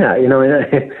 But yeah,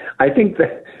 I think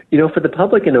that, for the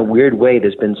public in a weird way,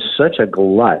 there's been such a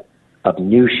glut of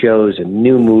new shows and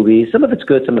new movies. Some of it's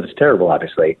good, some of it's terrible,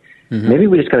 obviously. Mm-hmm. Maybe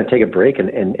we just kind of take a break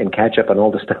and catch up on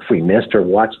all the stuff we missed, or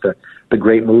watch the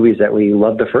great movies that we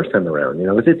loved the first time around.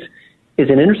 It's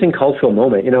an interesting cultural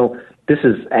moment. This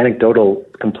is anecdotal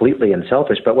completely and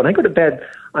selfish, but when I go to bed,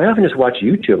 I often just watch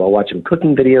YouTube. I'll watch some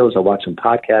cooking videos. I'll watch some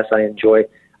podcasts I enjoy.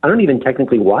 I don't even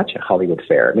technically watch a Hollywood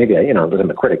fare. Maybe because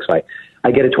I'm a critic, so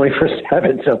I get it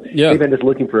 24/7. So maybe I'm just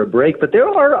looking for a break. But there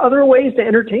are other ways to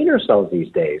entertain ourselves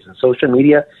these days, and social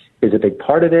media is a big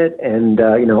part of it. And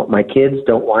my kids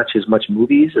don't watch as much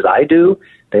movies as I do.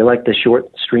 They like the short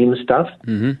stream stuff.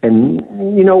 Mm-hmm.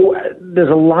 And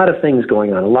there's a lot of things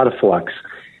going on, a lot of flux.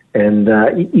 And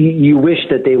you wish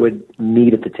that they would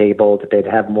meet at the table, that they'd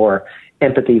have more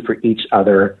empathy for each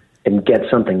other and get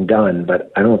something done.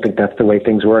 But I don't think that's the way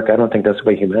things work. I don't think that's the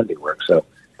way humanity works. So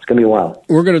it's going to be a while.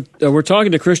 We're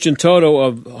talking to Christian Toto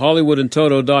of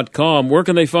HollywoodandToto.com. Where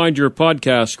can they find your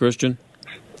podcast, Christian?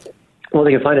 Well,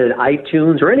 they can find it at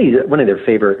iTunes or one of their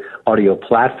favorite audio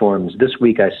platforms. This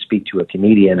week I speak to a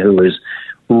comedian who is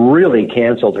really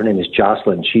canceled. Her name is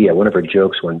Jocelyn Chia. One of her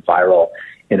jokes went viral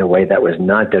in a way that was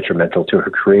not detrimental to her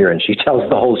career, and she tells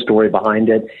the whole story behind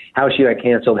it, how she got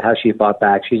canceled, how she fought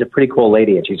back. She's a pretty cool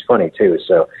lady, and she's funny, too,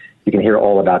 so you can hear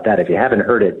all about that. If you haven't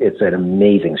heard it, it's an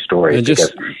amazing story, it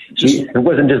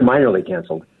wasn't just minorly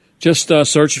canceled. Just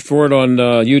search for it on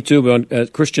YouTube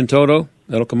at Christian Toto.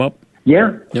 That'll come up?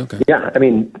 Yeah. Okay. Yeah, I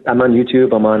mean, I'm on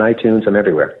YouTube, I'm on iTunes, I'm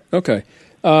everywhere. Okay.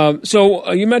 So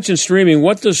you mentioned streaming.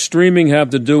 What does streaming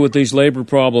have to do with these labor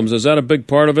problems? Is that a big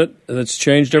part of it that's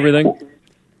changed everything?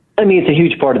 I mean, it's a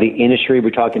huge part of the industry.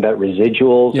 We're talking about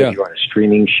residuals. Yeah. If you're on a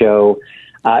streaming show,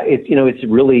 it's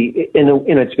really,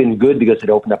 it's been good because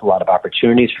it opened up a lot of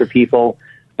opportunities for people.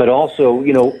 But also,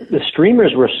 the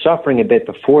streamers were suffering a bit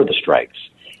before the strikes,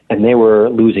 and they were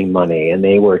losing money, and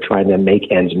they were trying to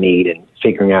make ends meet and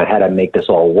figuring out how to make this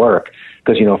all work.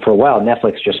 Because, for a while,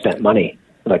 Netflix just spent money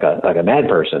like a mad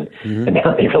person, mm-hmm. and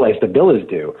now they realize the bill is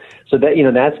due. So that,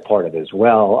 that's part of it as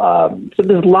well. So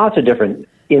there's lots of different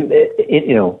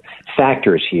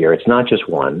factors here. It's not just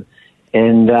one.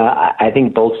 And I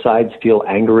think both sides feel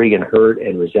angry and hurt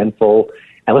and resentful.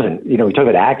 And listen, we talk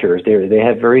about actors. They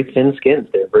have very thin skins.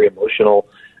 They're very emotional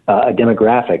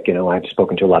demographic. I've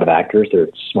spoken to a lot of actors. They're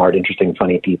smart, interesting,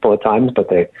 funny people at times. But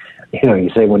they, you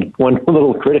say one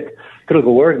little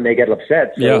critical word and they get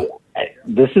upset. So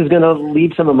this is going to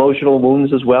leave some emotional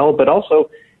wounds as well. But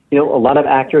also, a lot of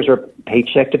actors are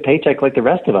paycheck to paycheck like the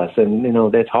rest of us,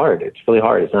 and that's hard. It's really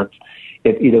hard. It's not,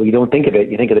 you don't think of it.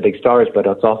 You think of the big stars, but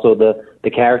it's also the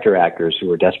character actors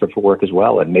who are desperate for work as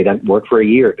well, and may not work for a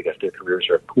year because their careers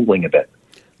are cooling a bit.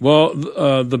 Well,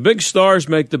 the big stars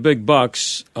make the big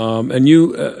bucks, and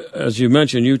you, as you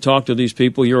mentioned, you talk to these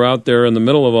people. You're out there in the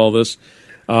middle of all this.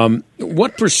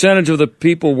 What percentage of the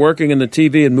people working in the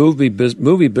TV and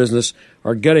movie business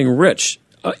are getting rich?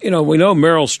 We know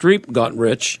Meryl Streep got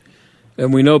rich,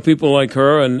 and we know people like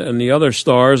her and the other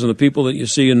stars and the people that you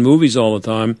see in movies all the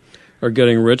time are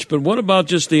getting rich. But what about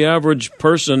just the average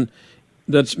person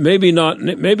that's maybe not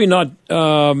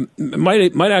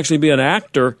might actually be an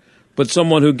actor, but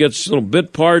someone who gets little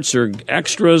bit parts or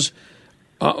extras.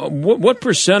 What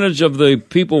percentage of the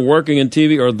people working in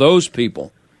TV are those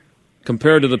people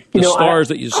compared to the stars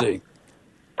that you see?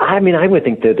 I mean, I would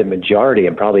think that the majority,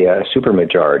 and probably a super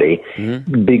majority,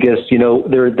 because,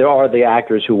 there are the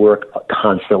actors who work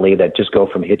constantly that just go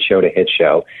from hit show to hit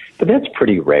show, but that's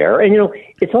pretty rare. And,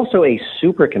 it's also a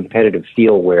super competitive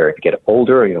field where if you get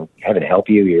older, heaven help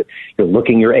you, you're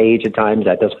looking your age at times.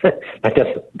 That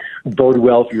doesn't bode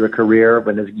well for your career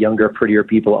when there's younger, prettier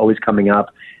people always coming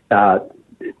up.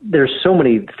 There's so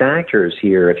many factors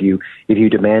here. If you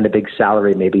demand a big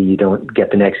salary, maybe you don't get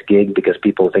the next gig because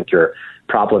people think you're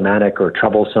problematic or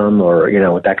troublesome or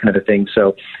that kind of a thing.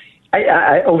 So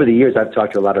I over the years I've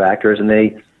talked to a lot of actors, and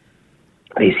they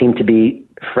seem to be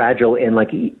fragile in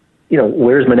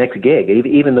where's my next gig?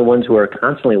 Even the ones who are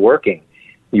constantly working,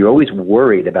 you're always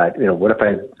worried about what if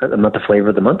I'm not the flavor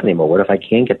of the month anymore? What if I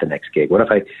can't get the next gig? What if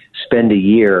I spend a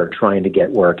year trying to get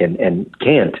work and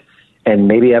can't? And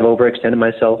maybe I've overextended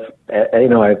myself.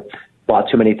 I've bought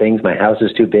too many things. My house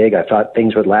is too big. I thought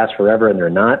things would last forever, and they're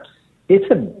not. It's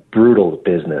a brutal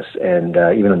business, and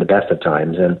even in the best of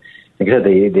times. And like I said,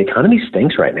 the economy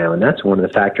stinks right now, and that's one of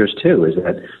the factors too. Is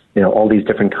that all these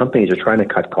different companies are trying to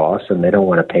cut costs, and they don't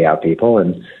want to pay out people.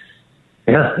 And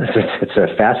yeah, it's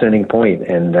a fascinating point.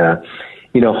 And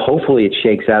hopefully it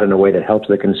shakes out in a way that helps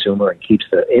the consumer and keeps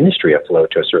the industry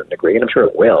afloat to a certain degree. And I'm sure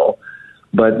it will.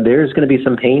 But there's going to be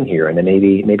some pain here, and then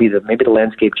maybe the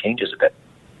landscape changes a bit.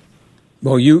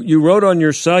 Well, you wrote on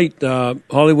your site,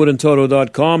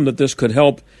 HollywoodInToto.com, that this could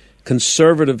help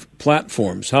conservative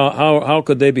platforms. How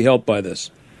could they be helped by this?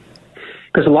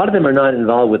 Because a lot of them are not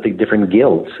involved with the different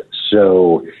guilds.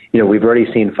 So, we've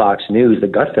already seen Fox News, the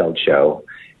Gutfeld show,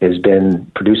 has been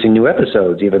producing new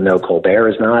episodes, even though Colbert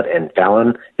is not and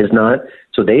Fallon is not.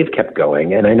 So they've kept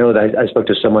going. And I know that I spoke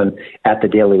to someone at the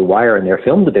Daily Wire in their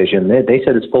film division. They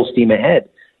said it's full steam ahead.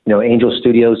 Angel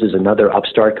Studios is another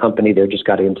upstart company. They just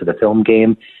got into the film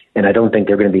game, and I don't think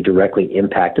they're going to be directly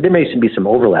impacted. There may be some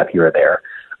overlap here or there.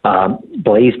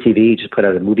 Blaze TV just put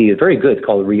out a movie. It's very good. It's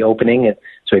called Reopening. And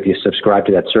so if you subscribe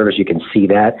to that service, you can see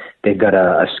that. They've got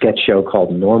a sketch show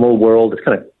called Normal World. It's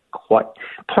kind of part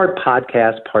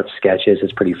podcast, part sketches.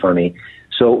 It's pretty funny.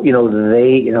 So,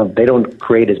 they don't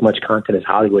create as much content as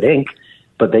Hollywood Inc.,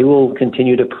 but they will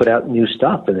continue to put out new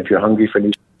stuff. And if you're hungry for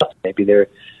new stuff, maybe they're,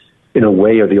 in a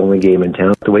way, are the only game in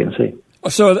town. To wait and see.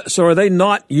 So are they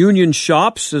not union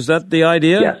shops? Is that the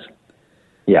idea? Yes.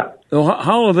 Yeah. Well,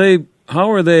 how are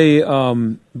they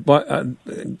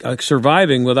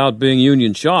surviving without being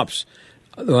union shops?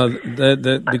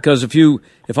 Because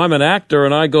if I'm an actor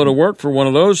and I go to work for one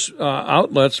of those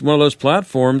outlets, one of those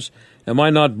platforms, am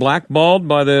I not blackballed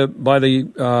by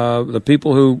the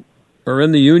people who are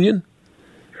in the union?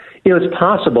 It's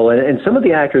possible, and some of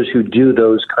the actors who do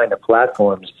those kind of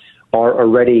platforms are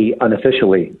already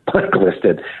unofficially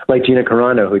blacklisted, like Gina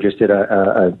Carano, who just did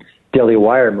a Daily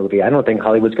Wire movie. I don't think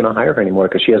Hollywood's going to hire her anymore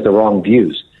because she has the wrong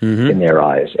views in their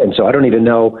eyes. And so I don't even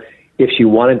know if she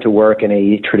wanted to work in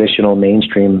a traditional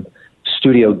mainstream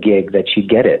studio gig that she'd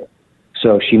get it.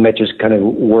 So she might just kind of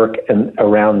work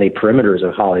around the perimeters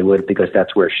of Hollywood because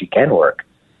that's where she can work.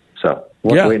 So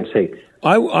we'll wait and see.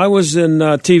 I was in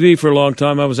TV for a long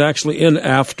time. I was actually in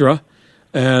AFTRA,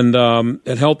 and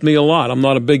it helped me a lot. I'm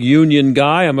not a big union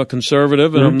guy. I'm a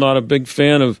conservative, and I'm not a big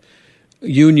fan of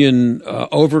union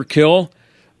overkill.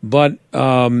 But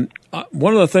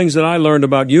one of the things that I learned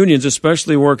about unions,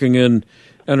 especially working in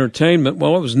entertainment,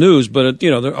 well, it was news, but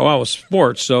it was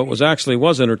sports, so it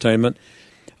was entertainment.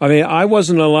 I mean, I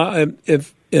wasn't allowed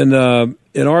if in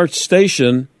our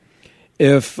station.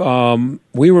 If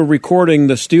we were recording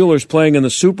the Steelers playing in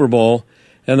the Super Bowl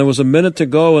and there was a minute to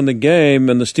go in the game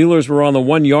and the Steelers were on the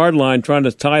 1 yard line trying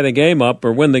to tie the game up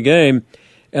or win the game,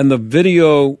 and the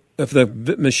video, if the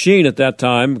machine at that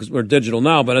time, because we're digital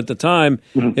now, but at the time,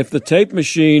 if the tape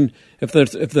machine, if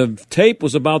the tape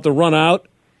was about to run out,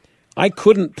 I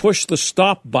couldn't push the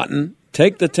stop button,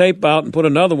 take the tape out and put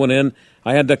another one in.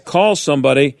 I had to call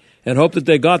somebody and hope that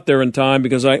they got there in time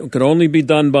because it could only be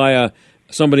done by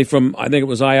somebody from, I think it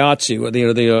was IATSE, or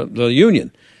the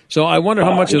union. So I wonder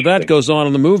how much of that goes on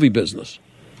in the movie business.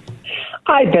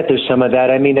 I bet there's some of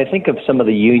that. I mean, I think of some of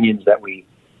the unions that we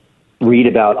read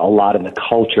about a lot in the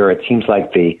culture. It seems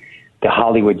like the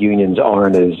Hollywood unions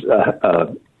aren't as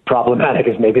problematic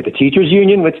as maybe the teachers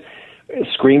union, which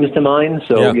screams to mind.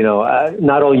 So,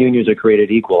 not all unions are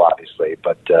created equal, obviously.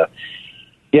 But,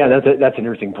 that's an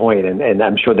interesting point. And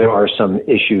I'm sure there are some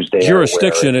issues there.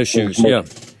 Jurisdiction issues,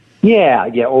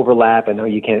 Yeah, overlap. I know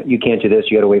you can't do this.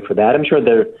 You got to wait for that. I'm sure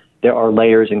there are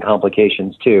layers and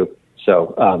complications too.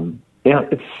 So,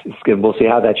 it's good. We'll see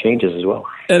how that changes as well.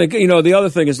 And, the other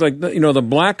thing is the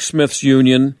blacksmiths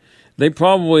union, they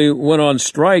probably went on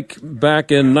strike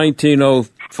back in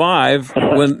 1905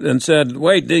 and said,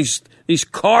 wait, these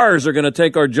cars are going to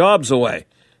take our jobs away.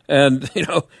 And,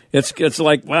 it's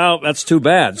like, well, that's too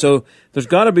bad. So there's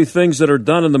got to be things that are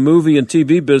done in the movie and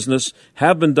TV business,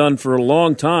 have been done for a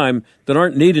long time, that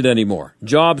aren't needed anymore.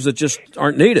 Jobs that just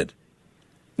aren't needed.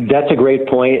 That's a great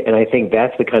point, and I think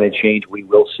that's the kind of change we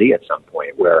will see at some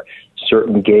point, where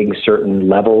certain gigs, certain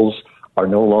levels are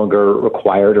no longer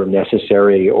required or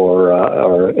necessary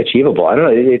or achievable. I don't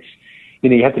know. It's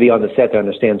you have to be on the set to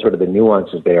understand sort of the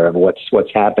nuances there of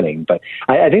what's happening. But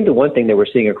I think the one thing that we're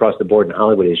seeing across the board in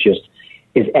Hollywood is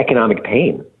economic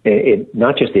pain.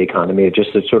 Not just the economy. It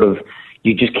just sort of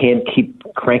you just can't keep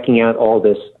cranking out all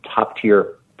this top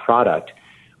tier product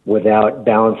without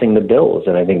balancing the bills.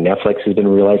 And I think Netflix has been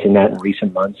realizing that in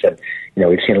recent months. And,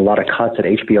 we've seen a lot of cuts at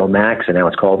HBO Max, and now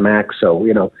it's called Max. So,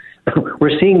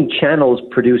 we're seeing channels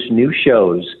produce new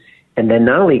shows and then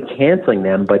not only canceling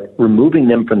them, but removing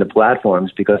them from the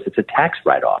platforms because it's a tax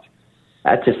write-off.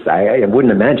 That's just, I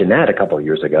wouldn't imagine that a couple of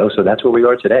years ago. So that's where we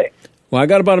are today. Well, I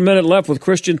got about a minute left with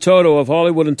Christian Toto of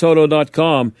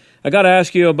HollywoodandToto.com. I got to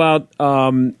ask you about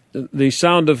the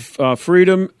Sound of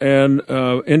Freedom and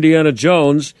Indiana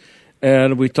Jones,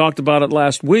 and we talked about it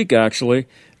last week, actually.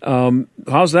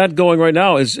 How's that going right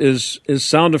now? Is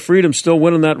Sound of Freedom still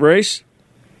winning that race?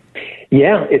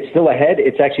 Yeah, it's still ahead.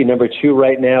 It's actually number 2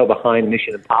 right now behind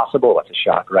Mission Impossible. That's a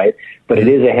shock, right? But it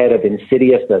is ahead of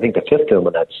Insidious, I think the 5th film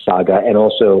in that saga, and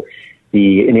also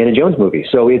the Indiana Jones movie.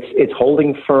 So it's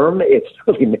holding firm. I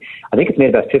think it's made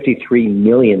about $53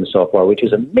 million so far, which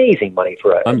is amazing money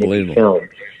for a indie film.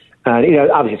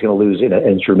 Obviously it's going to lose in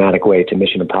a dramatic way to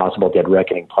Mission Impossible: Dead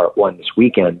Reckoning Part 1 this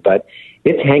weekend, but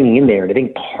it's hanging in there. And I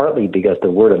think partly because the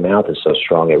word of mouth is so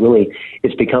strong,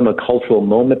 it's become a cultural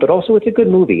moment, but also it's a good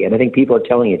movie. And I think people are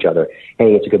telling each other,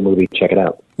 hey, it's a good movie, check it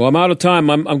out. Well, I'm out of time.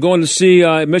 I'm going to see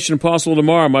Mission Impossible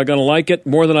tomorrow. Am I going to like it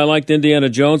more than I liked Indiana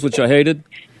Jones, which I hated?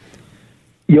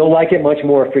 You'll like it much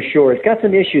more for sure. It's got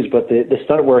some issues, but the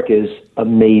stunt work is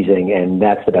amazing, and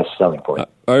that's the best selling point.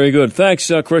 Very good.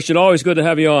 Thanks, Christian. Always good to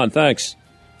have you on. Thanks.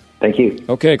 Thank you.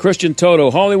 Okay, Christian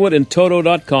Toto,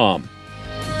 HollywoodandToto.com.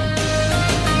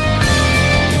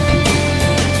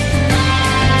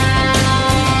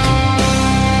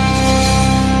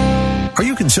 Are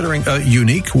you considering a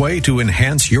unique way to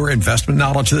enhance your investment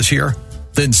knowledge this year?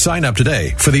 Then sign up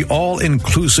today for the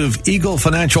all-inclusive Eagle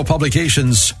Financial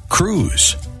Publications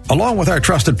Cruise. Along with our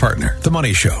trusted partner, The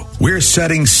Money Show, we're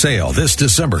setting sail this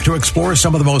December to explore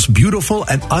some of the most beautiful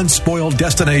and unspoiled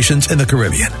destinations in the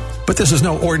Caribbean. But this is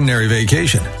no ordinary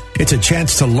vacation. It's a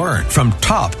chance to learn from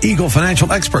top Eagle financial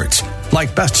experts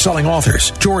like best-selling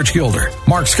authors George Gilder,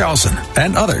 Mark Skousen,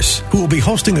 and others who will be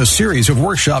hosting a series of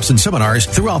workshops and seminars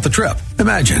throughout the trip.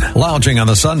 Imagine lounging on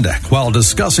the sun deck while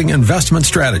discussing investment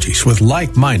strategies with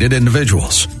like-minded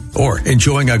individuals, or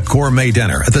enjoying a gourmet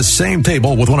dinner at the same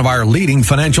table with one of our leading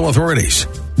financial authorities.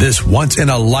 This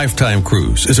once-in-a-lifetime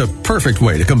cruise is a perfect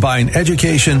way to combine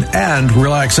education and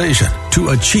relaxation to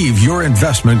achieve your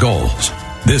investment goals.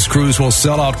 This cruise will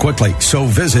sell out quickly, so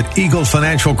visit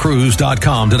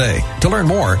EagleFinancialCruise.com today to learn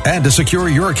more and to secure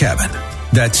your cabin.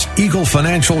 That's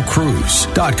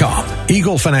EagleFinancialCruise.com.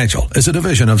 Eagle Financial is a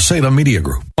division of Salem Media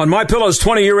Group. On MyPillow's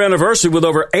 20-year anniversary with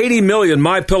over 80 million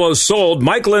MyPillows sold,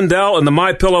 Mike Lindell and the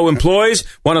MyPillow employees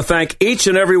want to thank each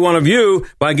and every one of you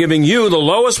by giving you the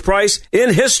lowest price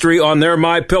in history on their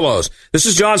MyPillows. This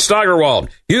is John Steigerwald.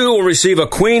 You will receive a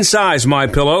queen-size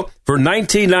MyPillow for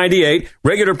 $19.98.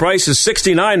 Regular price is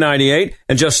 $69.98,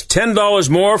 and just $10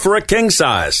 more for a king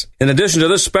size. In addition to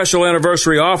this special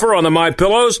anniversary offer on the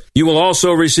MyPillows, you will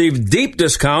also receive deep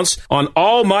discounts on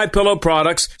all MyPillow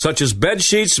products such as bed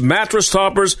sheets, mattress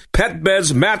toppers, pet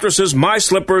beds, mattresses, My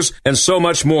Slippers, and so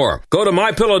much more. Go to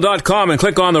MyPillow.com and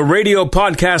click on the radio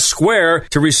podcast square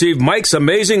to receive Mike's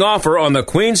amazing offer on the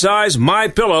queen size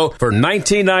MyPillow for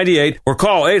 $19.98, or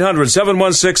call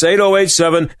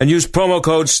 800-716-8087 and use promo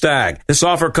code STAG. This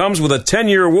offer comes with a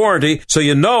 10-year warranty, so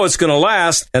you know it's going to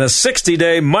last, and a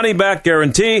 60-day money-back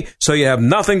guarantee, so you have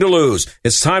nothing to lose.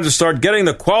 It's time to start getting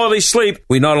the quality sleep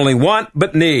we not only want,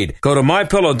 but need. Go to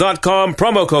MyPillow.com,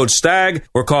 promo code STAG,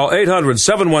 or call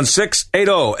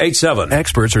 800-716-8087.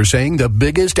 Experts are saying the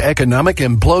biggest economic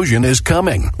implosion is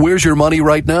coming. Where's your money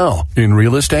right now? In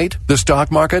real estate, the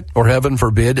stock market, or heaven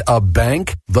forbid, a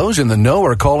bank? Those in the know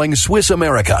are calling Swiss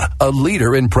America, a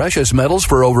leader in precious metals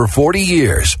for over 40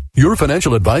 years. Your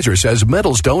financial advisor says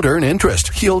metals don't earn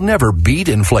interest. You'll never beat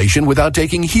inflation without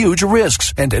taking huge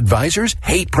risks. And advisors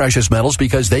hate precious metals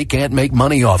because they can't make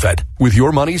money off it. With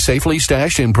your money safely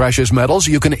stashed in precious metals,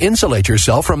 you can insulate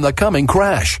yourself from the coming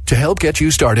crash. To help get you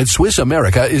started, Swiss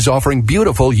America is offering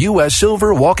beautiful U.S.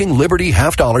 silver walking Liberty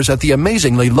 $half at the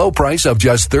amazingly low price of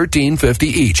just $13.50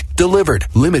 each. Delivered.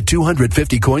 Limit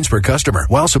 250 coins per customer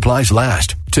while supplies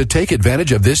last. To take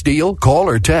advantage of this deal, call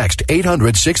or text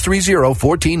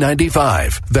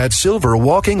 800-630-1495. That's silver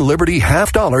walking Liberty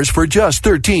 $half for just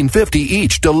 $13.50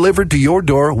 each, delivered to your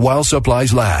door while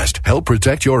supplies last. Help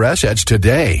protect your assets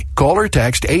today. Call or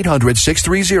text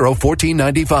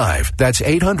 800-630-1495. That's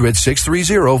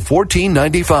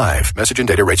 800-630-1495. Message and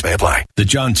data rates may apply. The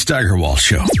John Steigerwald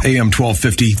Show, AM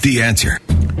 1250, The Answer.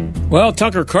 Well,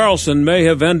 Tucker Carlson may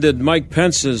have ended Mike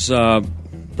Pence's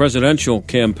presidential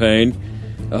campaign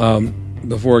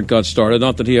before it got started.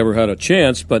 Not that he ever had a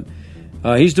chance, but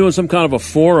he's doing some kind of a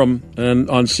forum, and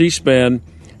on C-SPAN,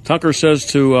 Tucker says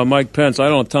to Mike Pence, I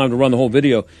don't have time to run the whole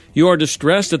video, you are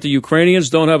distressed that the Ukrainians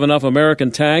don't have enough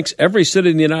American tanks. Every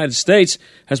city in the United States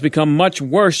has become much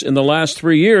worse in the last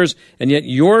 3 years, and yet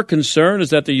your concern is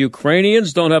that the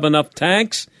Ukrainians don't have enough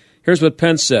tanks? Here's what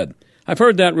Pence said. I've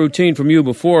heard that routine from you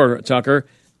before, Tucker.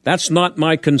 That's not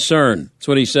my concern. That's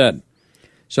what he said.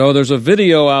 So there's a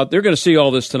video out. They're going to see all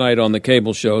this tonight on the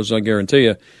cable shows, I guarantee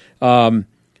you.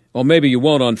 Well, maybe you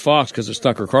won't on Fox because it's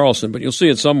Tucker Carlson, but you'll see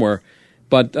it somewhere.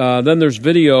 But then there's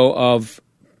video of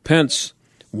Pence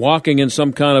walking in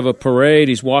some kind of a parade.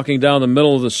 He's walking down the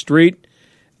middle of the street,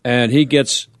 and he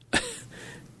gets – I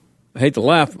hate to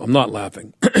laugh. I'm not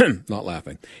laughing. Not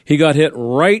laughing. He got hit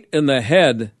right in the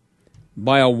head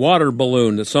by a water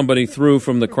balloon that somebody threw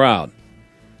from the crowd,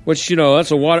 which, you know,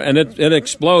 that's a water – and it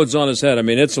explodes on his head. I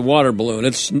mean, it's a water balloon.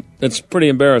 It's pretty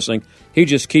embarrassing. He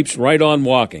just keeps right on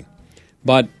walking.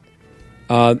 But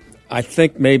I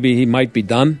think maybe he might be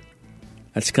done.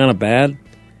 That's kind of bad.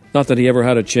 Not that he ever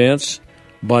had a chance,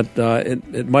 but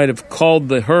it might have called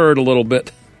the herd a little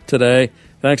bit today,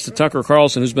 thanks to Tucker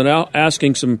Carlson, who's been out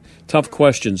asking some tough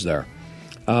questions there.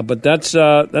 But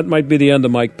that might be the end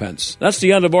of Mike Pence. That's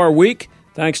the end of our week.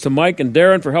 Thanks to Mike and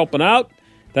Darren for helping out.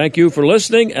 Thank you for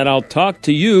listening, and I'll talk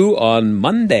to you on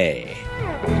Monday.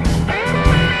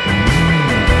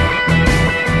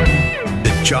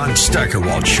 John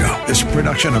Steigerwald Show is a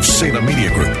production of Salem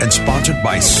Media Group and sponsored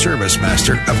by Service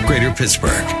Master of Greater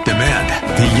Pittsburgh.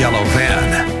 Demand the yellow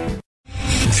van.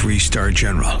 3-star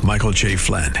General Michael J.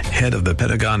 Flynn, head of the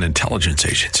Pentagon Intelligence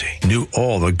Agency, knew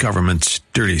all the government's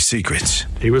dirty secrets.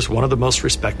 He was one of the most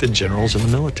respected generals in the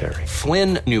military.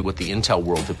 Flynn knew what the intel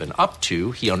world had been up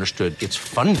to. He understood its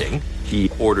funding.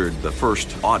 He ordered the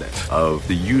first audit of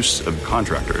the use of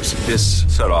contractors. This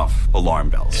set off alarm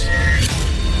bells.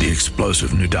 The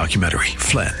explosive new documentary,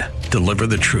 Flynn, Deliver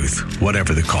the Truth,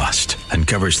 Whatever the Cost,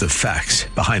 uncovers the facts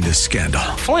behind this scandal.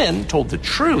 Flynn told the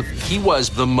truth. He was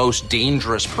the most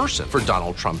dangerous person for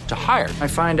Donald Trump to hire. I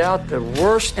find out the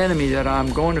worst enemy that I'm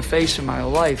going to face in my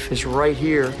life is right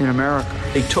here in America.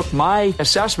 They took my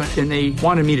assessment and they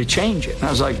wanted me to change it. And I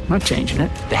was like, I'm not changing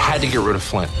it. They had to get rid of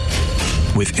Flynn.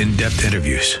 With in-depth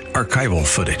interviews, archival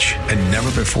footage, and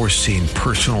never-before-seen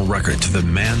personal records of the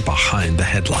man behind the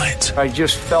headlines. I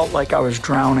just felt like I was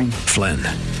drowning. Flynn,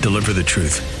 Deliver the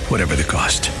Truth, Whatever the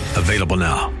Cost. Available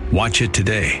now. Watch it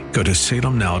today. Go to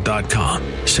salemnow.com.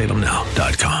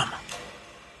 salemnow.com.